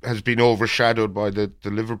has been overshadowed by the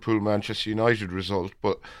Liverpool-Manchester United result.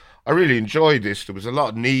 But I really enjoyed this. There was a lot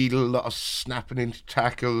of needle, a lot of snapping into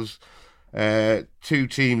tackles. Two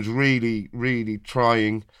teams really, really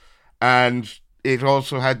trying. And it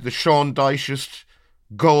also had the Sean Dyche's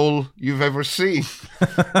goal you've ever seen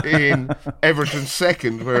in Everton's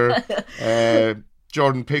second, where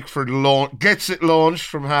Jordan Pickford gets it launched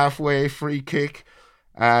from halfway, free kick.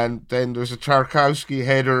 And then there's a Tarkowski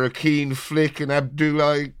header, a Keane flick, and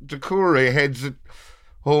Abdoulaye Doucouré heads it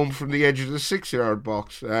home from the edge of the 6-yard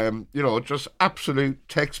box. Just absolute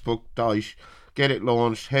textbook Dyche. Get it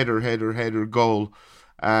launched, header, goal.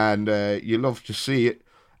 And you love to see it.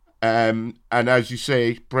 And as you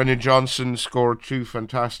say, Brennan Johnson scored 2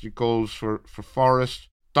 fantastic goals for Forest.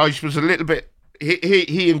 Dyche was a little bit...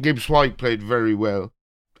 He and Gibbs White played very well.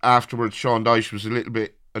 Afterwards, Sean Dyche was a little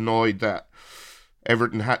bit annoyed that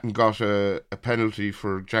Everton hadn't got a penalty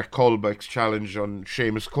for Jack Colbeck's challenge on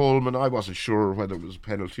Seamus Coleman. I wasn't sure whether it was a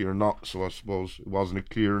penalty or not, so I suppose it wasn't a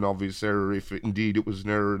clear and obvious error, if indeed it was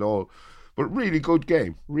an error at all. But really good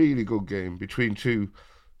game between two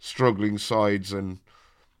struggling sides, and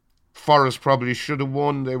Forest probably should have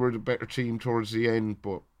won. They were the better team towards the end,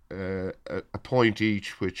 but a point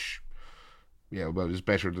each, which, is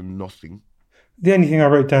better than nothing. The only thing I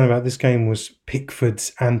wrote down about this game was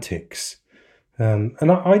Pickford's antics. And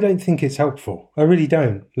I don't think it's helpful. I really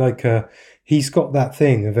don't. He's got that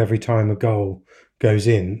thing of every time a goal goes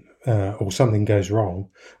in or something goes wrong,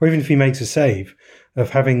 or even if he makes a save,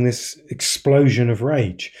 of having this explosion of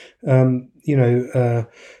rage.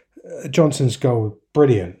 Johnson's goal,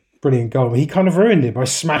 brilliant goal. He kind of ruined it by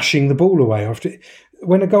smashing the ball away. After,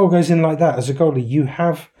 when a goal goes in like that, as a goalie, you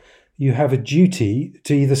have a duty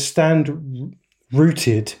to either stand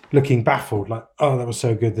rooted, looking baffled, like, oh, that was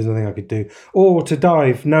so good, there's nothing I could do, or to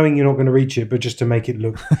dive, knowing you're not going to reach it, but just to make it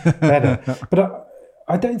look better. But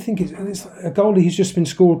I don't think it's a goalie who's just been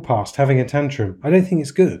scored past having a tantrum. I don't think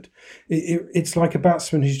it's good. It's like a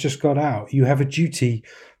batsman who's just got out. You have a duty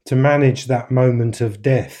to manage that moment of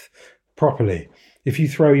death properly. If you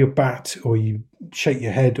throw your bat or you shake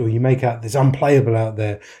your head or you make out there's unplayable out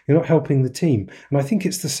there, you're not helping the team. And I think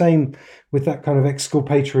it's the same with that kind of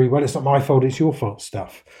exculpatory, well, it's not my fault, it's your fault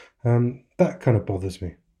stuff. That kind of bothers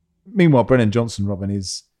me. Meanwhile, Brennan Johnson, Robin,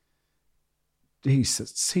 is he's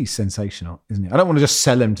sensational, isn't he? I don't want to just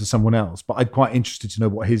sell him to someone else, but I'm quite interested to know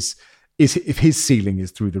what if his ceiling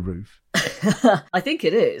is through the roof. I think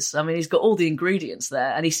it is. I mean, he's got all the ingredients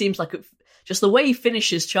there, and he seems like just the way he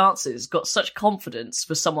finishes chances, got such confidence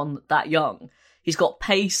for someone that young. He's got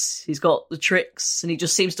pace, he's got the tricks, and he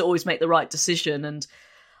just seems to always make the right decision. And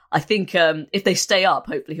I think if they stay up,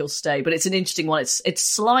 hopefully he'll stay. But it's an interesting one. It's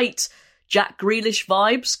slight Jack Grealish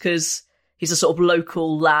vibes because he's a sort of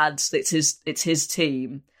local lad. It's his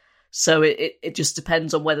team. So it just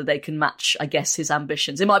depends on whether they can match, I guess, his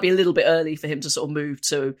ambitions. It might be a little bit early for him to sort of move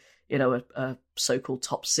to, a so-called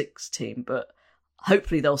top 6 team, but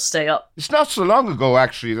hopefully they'll stay up. It's not so long ago,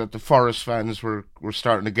 actually, that the Forest fans were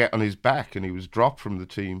starting to get on his back and he was dropped from the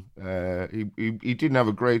team. He didn't have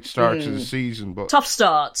a great start to the season, but tough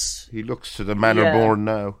start. He looks to the manner born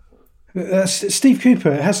now. Steve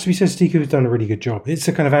Cooper, it has to be said, Steve Cooper's done a really good job. It's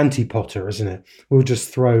a kind of anti-Potter, isn't it? We'll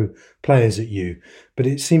just throw players at you. But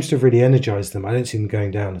it seems to have really energised them. I don't see them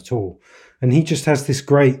going down at all. And he just has this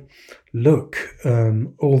great look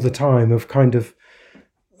all the time of kind of,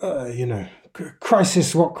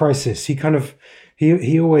 crisis, what crisis? He kind of,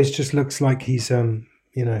 he always just looks like he's,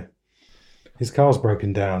 his car's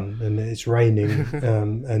broken down and it's raining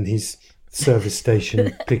and he's service station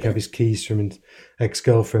pick up his keys from his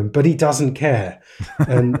ex-girlfriend, but he doesn't care,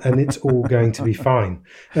 and it's all going to be fine.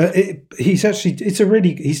 He's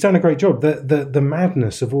done a great job. The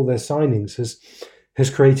madness of all their signings has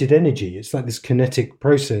created energy. It's like this kinetic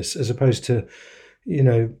process, as opposed to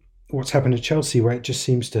what's happened at Chelsea, where it just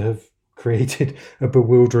seems to have created a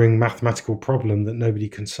bewildering mathematical problem that nobody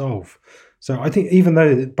can solve. So I think even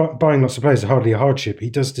though buying lots of players is hardly a hardship, he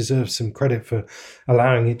does deserve some credit for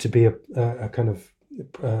allowing it to be a kind of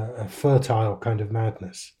a fertile kind of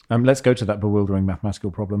madness. Let's go to that bewildering mathematical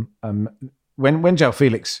problem. When João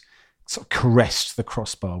Felix sort of caressed the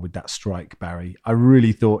crossbar with that strike, Barry, I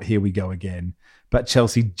really thought, here we go again. But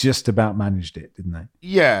Chelsea just about managed it, didn't they?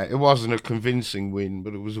 Yeah, it wasn't a convincing win,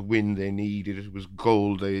 but it was a win they needed. It was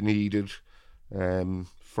goal they needed.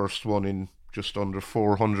 First one in just under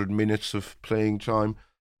 400 minutes of playing time.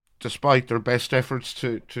 Despite their best efforts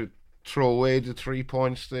to throw away the 3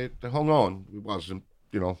 points, they hung on. It wasn't,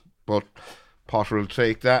 but Potter will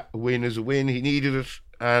take that. A win is a win. He needed it,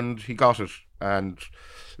 and he got it. And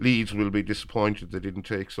Leeds will be disappointed they didn't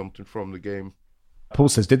take something from the game. Paul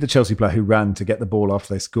says, did the Chelsea player who ran to get the ball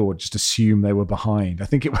after they scored just assume they were behind? I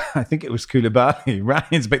think it was Koulibaly. Ran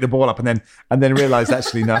in to pick the ball up and then realised,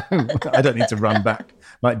 actually, no, I don't need to run back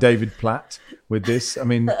like David Platt with this. I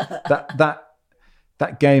mean, that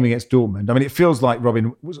game against Dortmund, I mean, it feels like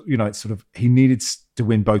Robin was, it's sort of, he needed to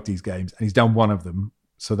win both these games and he's done one of them.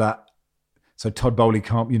 So Todd Bowley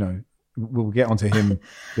can't, we'll get onto him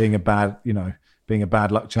being a bad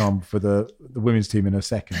luck charm for the women's team in a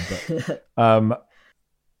second. But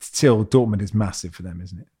still, Dortmund is massive for them,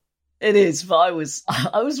 isn't it? It is, but I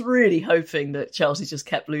was really hoping that Chelsea just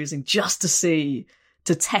kept losing just to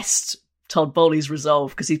test Todd Bowley's resolve,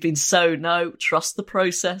 because he's been trust the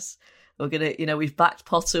process. We're gonna, we've backed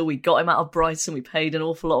Potter, we got him out of Brighton, we paid an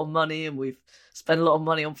awful lot of money, and we've spent a lot of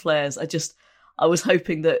money on players. I was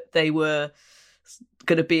hoping that they were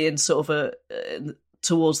going to be in sort of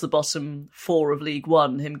towards the bottom 4 of League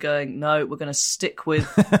One, him going, no, we're going to stick with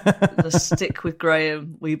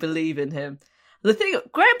Graham. We believe in him. The thing,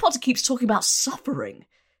 Graham Potter keeps talking about suffering.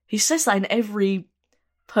 He says that in every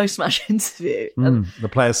post-match interview. The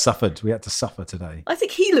players suffered. We had to suffer today. I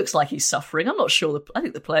think he looks like he's suffering. I'm not sure. I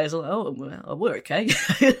think the players are like, we're okay.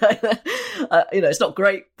 It's not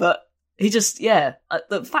great, but he just,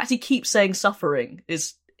 the fact he keeps saying suffering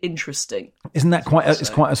is interesting. Isn't that quite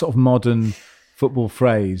a sort of modern football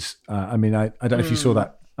phrase? I mean, I don't know if you saw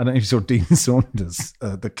that. I don't know if you saw Dean Saunders,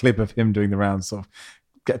 the clip of him doing the rounds, sort of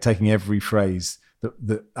taking every phrase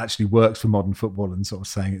that actually works for modern football and sort of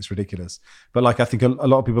saying it's ridiculous. But I think a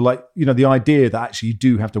lot of people the idea that actually you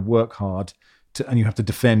do have to work hard and you have to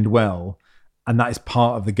defend well, and that is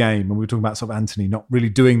part of the game. And we were talking about sort of Anthony not really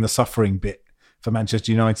doing the suffering bit for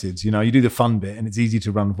Manchester United. You do the fun bit and it's easy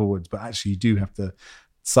to run forwards, but actually you do have to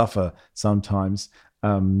suffer sometimes.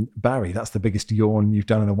 Barry, that's the biggest yawn you've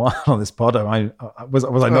done in a while on this pod. Was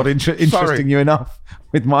I not interesting you enough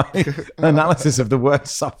with my analysis of the word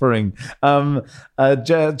suffering?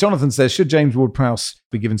 Jonathan says, should James Ward-Prowse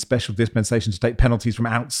be given special dispensation to take penalties from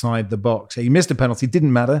outside the box? He missed a penalty,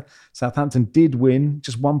 didn't matter. Southampton did win,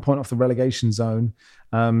 just 1 point off the relegation zone.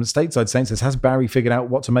 Stateside Saint says, has Barry figured out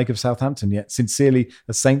what to make of Southampton yet? Sincerely,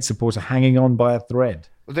 a Saints supporter hanging on by a thread.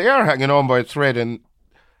 They are hanging on by a thread,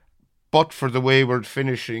 but for the wayward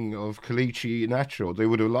finishing of Kelechi Iheanacho, they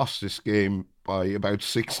would have lost this game by about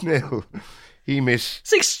 6-0. he missed.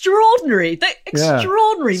 It's extraordinary.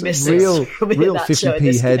 Extraordinary misses. Real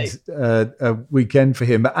 50p head weekend for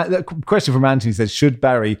him. But a question from Anthony says, should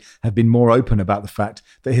Barry have been more open about the fact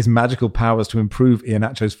that his magical powers to improve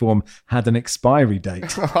Iheanacho's form had an expiry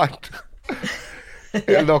date?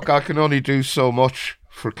 Look, I can only do so much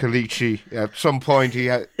for Kalichi. At some point, he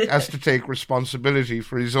has to take responsibility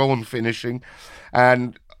for his own finishing.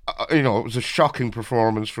 And, it was a shocking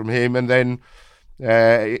performance from him. And then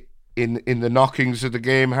in the knockings of the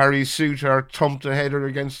game, Harry Souttar thumped a header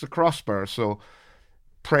against the crossbar. So,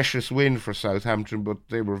 precious win for Southampton, but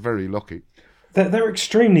they were very lucky. They're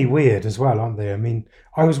extremely weird as well, aren't they? I mean,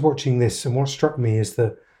 I was watching this, and what struck me is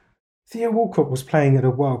that Theo Walcott was playing at a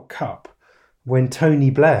World Cup when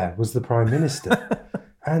Tony Blair was the Prime Minister.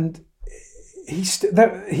 And he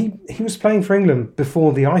was playing for England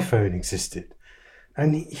before the iPhone existed.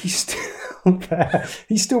 And he's still there.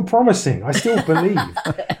 He's still promising. I still believe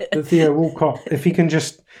that Theo Walcott, if he can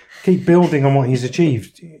just keep building on what he's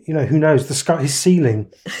achieved, who knows? His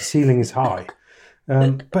ceiling is high.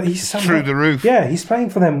 But he's somehow, through the roof. Yeah, he's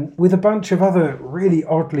playing for them with a bunch of other really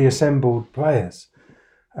oddly assembled players.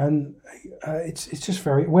 And it's just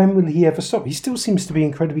very... When will he ever stop? He still seems to be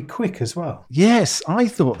incredibly quick as well. Yes, I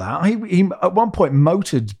thought that. He at one point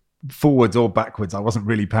motored forwards or backwards. I wasn't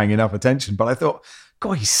really paying enough attention, but I thought,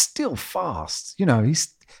 God, he's still fast.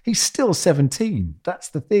 He's still 17. That's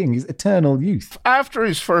the thing. He's eternal youth. After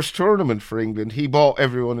his first tournament for England, he bought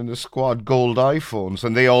everyone in the squad gold iPhones,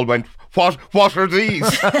 and they all went, What are these?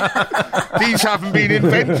 These haven't been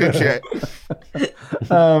invented yet.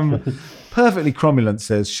 Perfectly Cromulent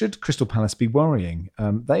says, should Crystal Palace be worrying?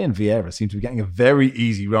 They and Vieira seem to be getting a very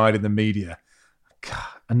easy ride in the media. God,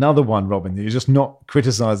 another one, Robin, that you're just not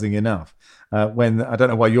criticising enough. When I don't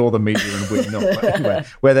know why you're the media and we're not, but anyway,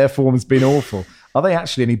 where their form's been awful. Are they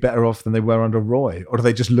actually any better off than they were under Roy? Or do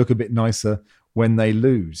they just look a bit nicer when they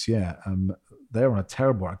lose? Yeah, they're on a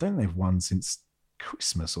terrible... I don't think they've won since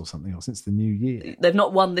Christmas or something, or since the new year. They've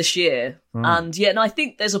not won this year. Right. And I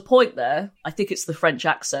think there's a point there. I think it's the French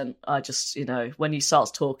accent. I just, when he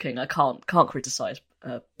starts talking, I can't criticise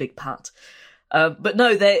Big Pat. But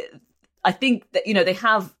no, I think that, they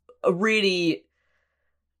have a really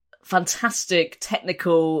fantastic,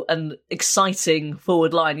 technical and exciting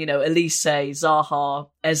forward line, Elise, Zaha,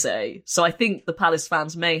 Eze. So I think the Palace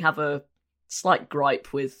fans may have a slight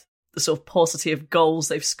gripe with the sort of paucity of goals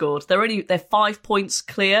they've scored. They're 5 points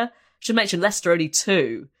clear. I should mention Leicester only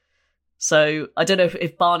 2. So I don't know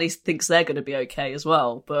if Barney thinks they're going to be okay as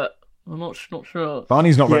well, but I'm not sure.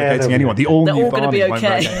 Barney's not relegating anyone. The all-new Barney won't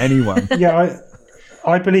relegate anyone. Yeah,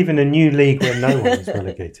 I believe in a new league where no one is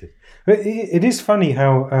relegated. But it is funny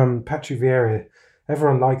how Patrick Vieira,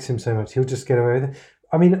 everyone likes him so much, he'll just get away with it.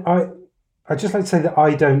 I mean, I just like to say that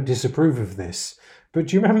I don't disapprove of this, but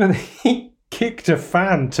do you remember that he kicked a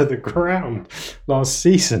fan to the ground last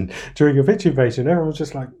season during a pitch invasion? Everyone was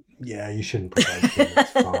just like, yeah, you shouldn't provoke him,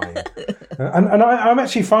 it's fine. And I'm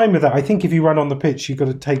actually fine with that. I think if you run on the pitch, you've got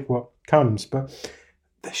to take what comes, but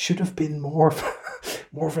there should have been more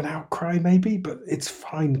of an outcry maybe, but it's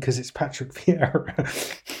fine because it's Patrick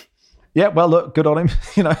Vieira. Yeah, well, look, good on him.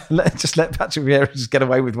 Just let Patrick Vieira just get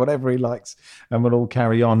away with whatever he likes, and we'll all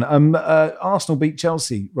carry on. Arsenal beat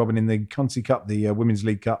Chelsea, Robin, in the Conti Cup, the Women's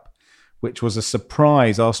League Cup, which was a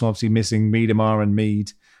surprise. Arsenal obviously missing Miedemar and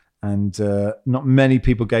Mead, and not many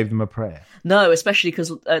people gave them a prayer. No, especially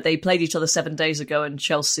because they played each other 7 days ago, and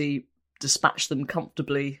Chelsea dispatched them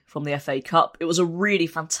comfortably from the FA Cup. It was a really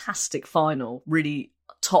fantastic final, really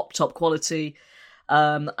top quality.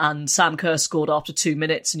 And Sam Kerr scored after 2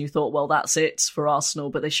 minutes, and you thought, well, that's it for Arsenal.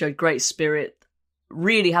 But they showed great spirit.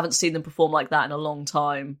 Really haven't seen them perform like that in a long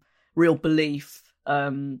time. Real belief.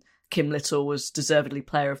 Kim Little was deservedly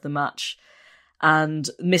player of the match. And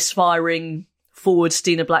misfiring forward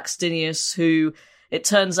Stina Blackstenius, who it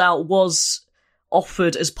turns out was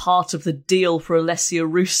offered as part of the deal for Alessia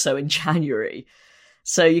Russo in January.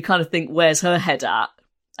 So you kind of think, where's her head at?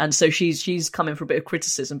 And so she's coming for a bit of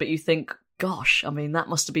criticism, but you think, gosh, I mean, that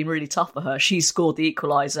must have been really tough for her. She scored the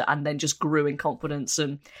equaliser and then just grew in confidence.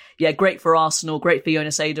 And yeah, great for Arsenal, great for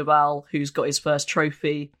Jonas Eidevall, who's got his first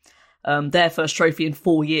trophy, their first trophy in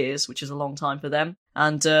 4 years, which is a long time for them.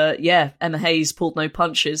 And Emma Hayes pulled no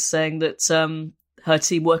punches, saying that her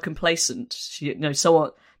team were complacent. She,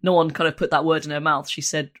 no one kind of put that word in her mouth. She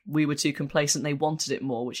said we were too complacent, they wanted it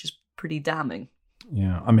more, which is pretty damning.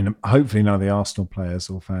 Yeah, I mean, hopefully none of the Arsenal players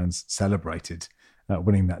or fans celebrated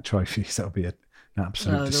winning that trophy. So that'll be an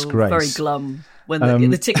absolute disgrace. Very glum when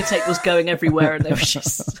the ticker tape was going everywhere and they were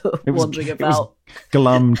just wandering about. It was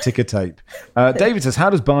glum ticker tape. David says, how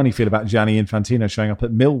does Barney feel about Gianni Infantino showing up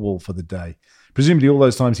at Millwall for the day? presumably all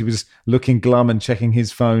those times he was looking glum and checking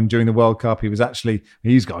his phone during the World Cup. He's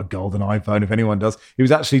got a golden iPhone if anyone does. He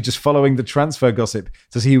was actually just following the transfer gossip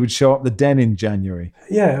to see who would show up the Den in January.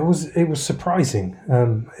 Yeah, it was surprising.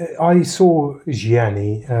 I saw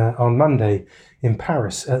Gianni on Monday in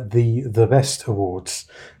Paris at the Best Awards,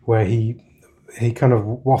 where he kind of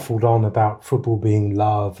waffled on about football being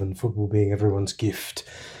love and football being everyone's gift.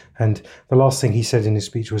 And the last thing he said in his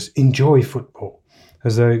speech was, enjoy football,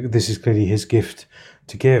 as though this is clearly his gift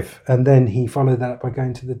to give. And then he followed that up by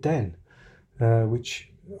going to the Den, which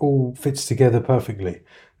all fits together perfectly.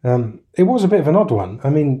 It was a bit of an odd one. I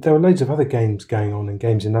mean, there were loads of other games going on and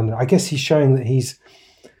games in London. I guess he's showing that he's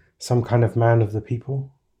some kind of man of the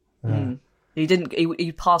people.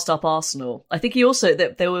 He passed up Arsenal. I think he also,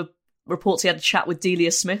 that there were reports he had a chat with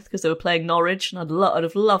Delia Smith because they were playing Norwich, and I'd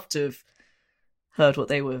have loved to have heard what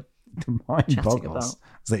they were chatting about.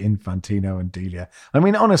 The Infantino and Delia. I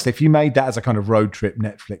mean, honestly, if you made that as a kind of road trip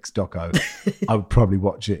Netflix doco, I would probably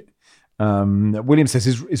watch it. William says,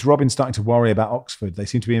 is Robin starting to worry about Oxford? They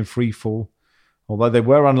seem to be in free fall, although they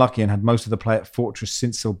were unlucky and had most of the play at Fortress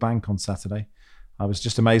Sincil Bank on Saturday. I was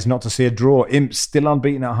just amazed not to see a draw. Imps still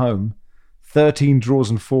unbeaten at home. 13 draws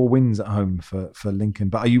and 4 wins at home for Lincoln.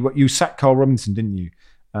 But you sacked Carl Robinson, didn't you?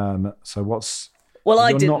 So what's... Well,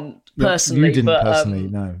 I didn't personally. You didn't personally,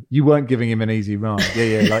 no. You weren't giving him an easy ride.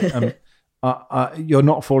 Yeah. You're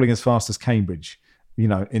not falling as fast as Cambridge,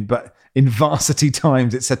 but in varsity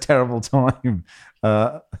times, it's a terrible time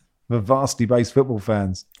for varsity-based football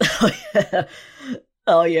fans.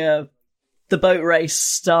 Oh, yeah. The boat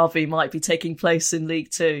race, Derby, might be taking place in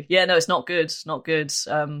League Two. Yeah, no, it's not good. It's not good.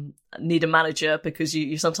 Need a manager, because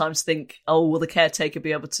you sometimes think, oh, will the caretaker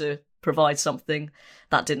be able to provide something?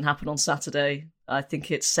 That didn't happen on Saturday. I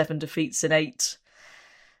think it's 7 defeats in 8.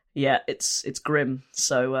 Yeah, it's grim.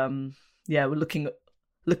 So we're looking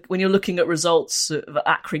when you're looking at results of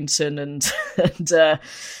Accrington and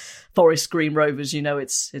Forest Green Rovers,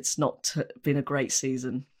 it's not been a great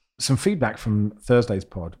season. Some feedback from Thursday's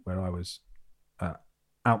pod, where I was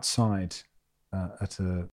outside at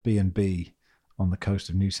a B&B on the coast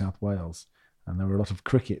of New South Wales, and there were a lot of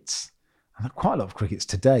crickets. And quite a lot of crickets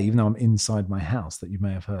today, even though I'm inside my house, that you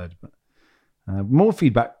may have heard. But more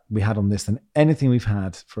feedback we had on this than anything we've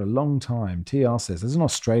had for a long time. TR says, there's an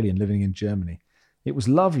Australian living in Germany. It was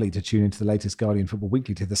lovely to tune into the latest Guardian Football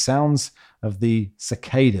Weekly to hear the sounds of the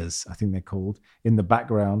cicadas, I think they're called, in the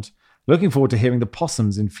background. Looking forward to hearing the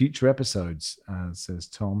possums in future episodes, says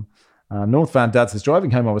Tom. North Van Dad says,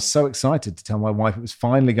 driving home, I was so excited to tell my wife it was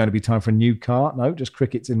finally going to be time for a new car. No, just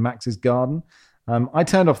crickets in Max's garden. I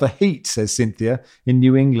turned off the heat, says Cynthia, in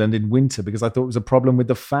New England in winter because I thought it was a problem with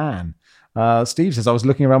the fan. Steve says, I was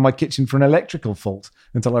looking around my kitchen for an electrical fault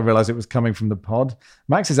until I realised it was coming from the pod.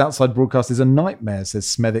 Max's outside broadcast is a nightmare, says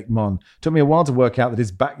Smedic Mon. Took me a while to work out that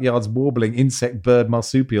his backyard's warbling insect bird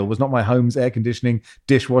marsupial was not my home's air conditioning,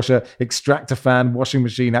 dishwasher, extractor fan, washing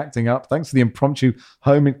machine acting up. Thanks for the impromptu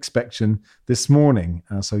home inspection this morning.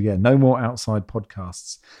 No more outside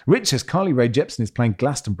podcasts. Rich says, Carly Rae Jepsen is playing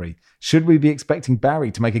Glastonbury. Should we be expecting Barry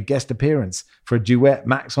to make a guest appearance for a duet,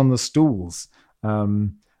 Max on the Stools?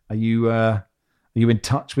 Are you in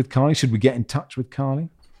touch with Carly? Should we get in touch with Carly?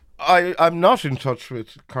 I'm not in touch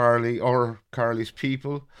with Carly or Carly's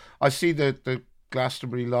people. I see that the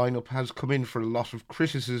Glastonbury lineup has come in for a lot of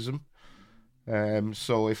criticism.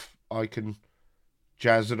 So if I can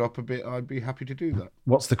jazz it up a bit, I'd be happy to do that.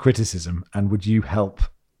 What's the criticism? And would you help?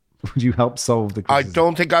 Would you help solve the criticism? I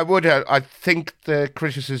don't think I would. I think the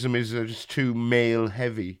criticism is that it's too male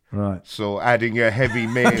heavy. Right. So adding a heavy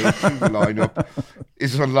male to the lineup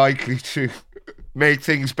is unlikely to make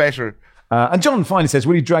things better. And John finally says,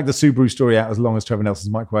 will you drag the Subaru story out as long as Trevor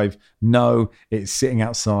Nelson's microwave? No, it's sitting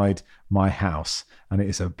outside my house and it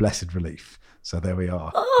is a blessed relief. So there we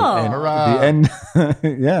are. Oh, the end.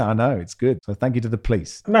 Yeah, I know. It's good. So thank you to the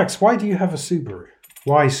police. Max, why do you have a Subaru?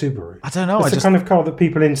 Why Subaru? I don't know. It's the kind of car that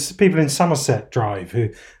people in Somerset drive, who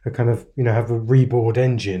are kind of have a reboard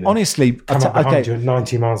engine. Honestly, come up behind you at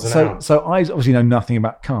 90 miles an hour. So I obviously know nothing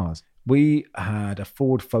about cars. We had a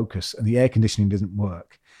Ford Focus, and the air conditioning didn't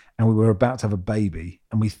work, and we were about to have a baby,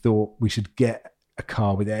 and we thought we should get a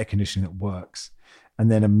car with air conditioning that works. And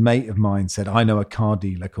then a mate of mine said, I know a car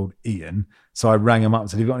dealer called Ian. So I rang him up and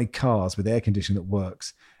said, have you got any cars with air conditioning that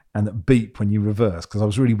works and that beep when you reverse? Because I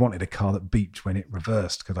was really wanted a car that beeped when it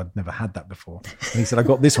reversed, because I'd never had that before. And he said, I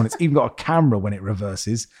got this one. It's even got a camera when it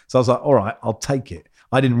reverses. So I was like, all right, I'll take it.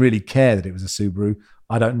 I didn't really care that it was a Subaru.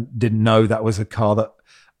 I didn't know that was a car that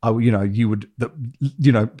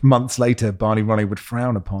months later Barney Ronnie would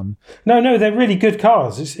frown upon. No, they're really good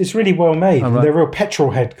cars. It's really well made. Oh, right. They're real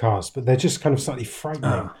petrol head cars, but they're just kind of slightly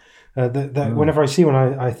frightening Whenever I see one,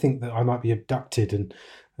 I think that I might be abducted and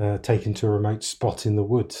taken to a remote spot in the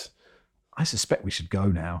woods. I suspect we should go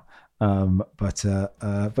now. But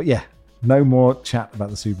yeah, no more chat about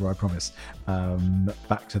the Subaru, I promise.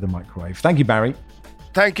 Back to the microwave. Thank you, Barry.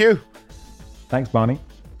 Thank you. Thanks, Barney.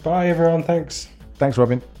 Bye, everyone. Thanks. Thanks,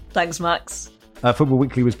 Robin. Thanks, Max. Football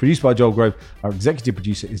Weekly was produced by Joel Grove. Our executive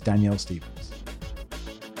producer is Danielle Stevens.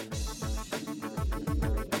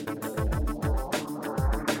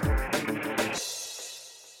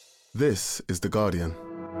 This is The Guardian.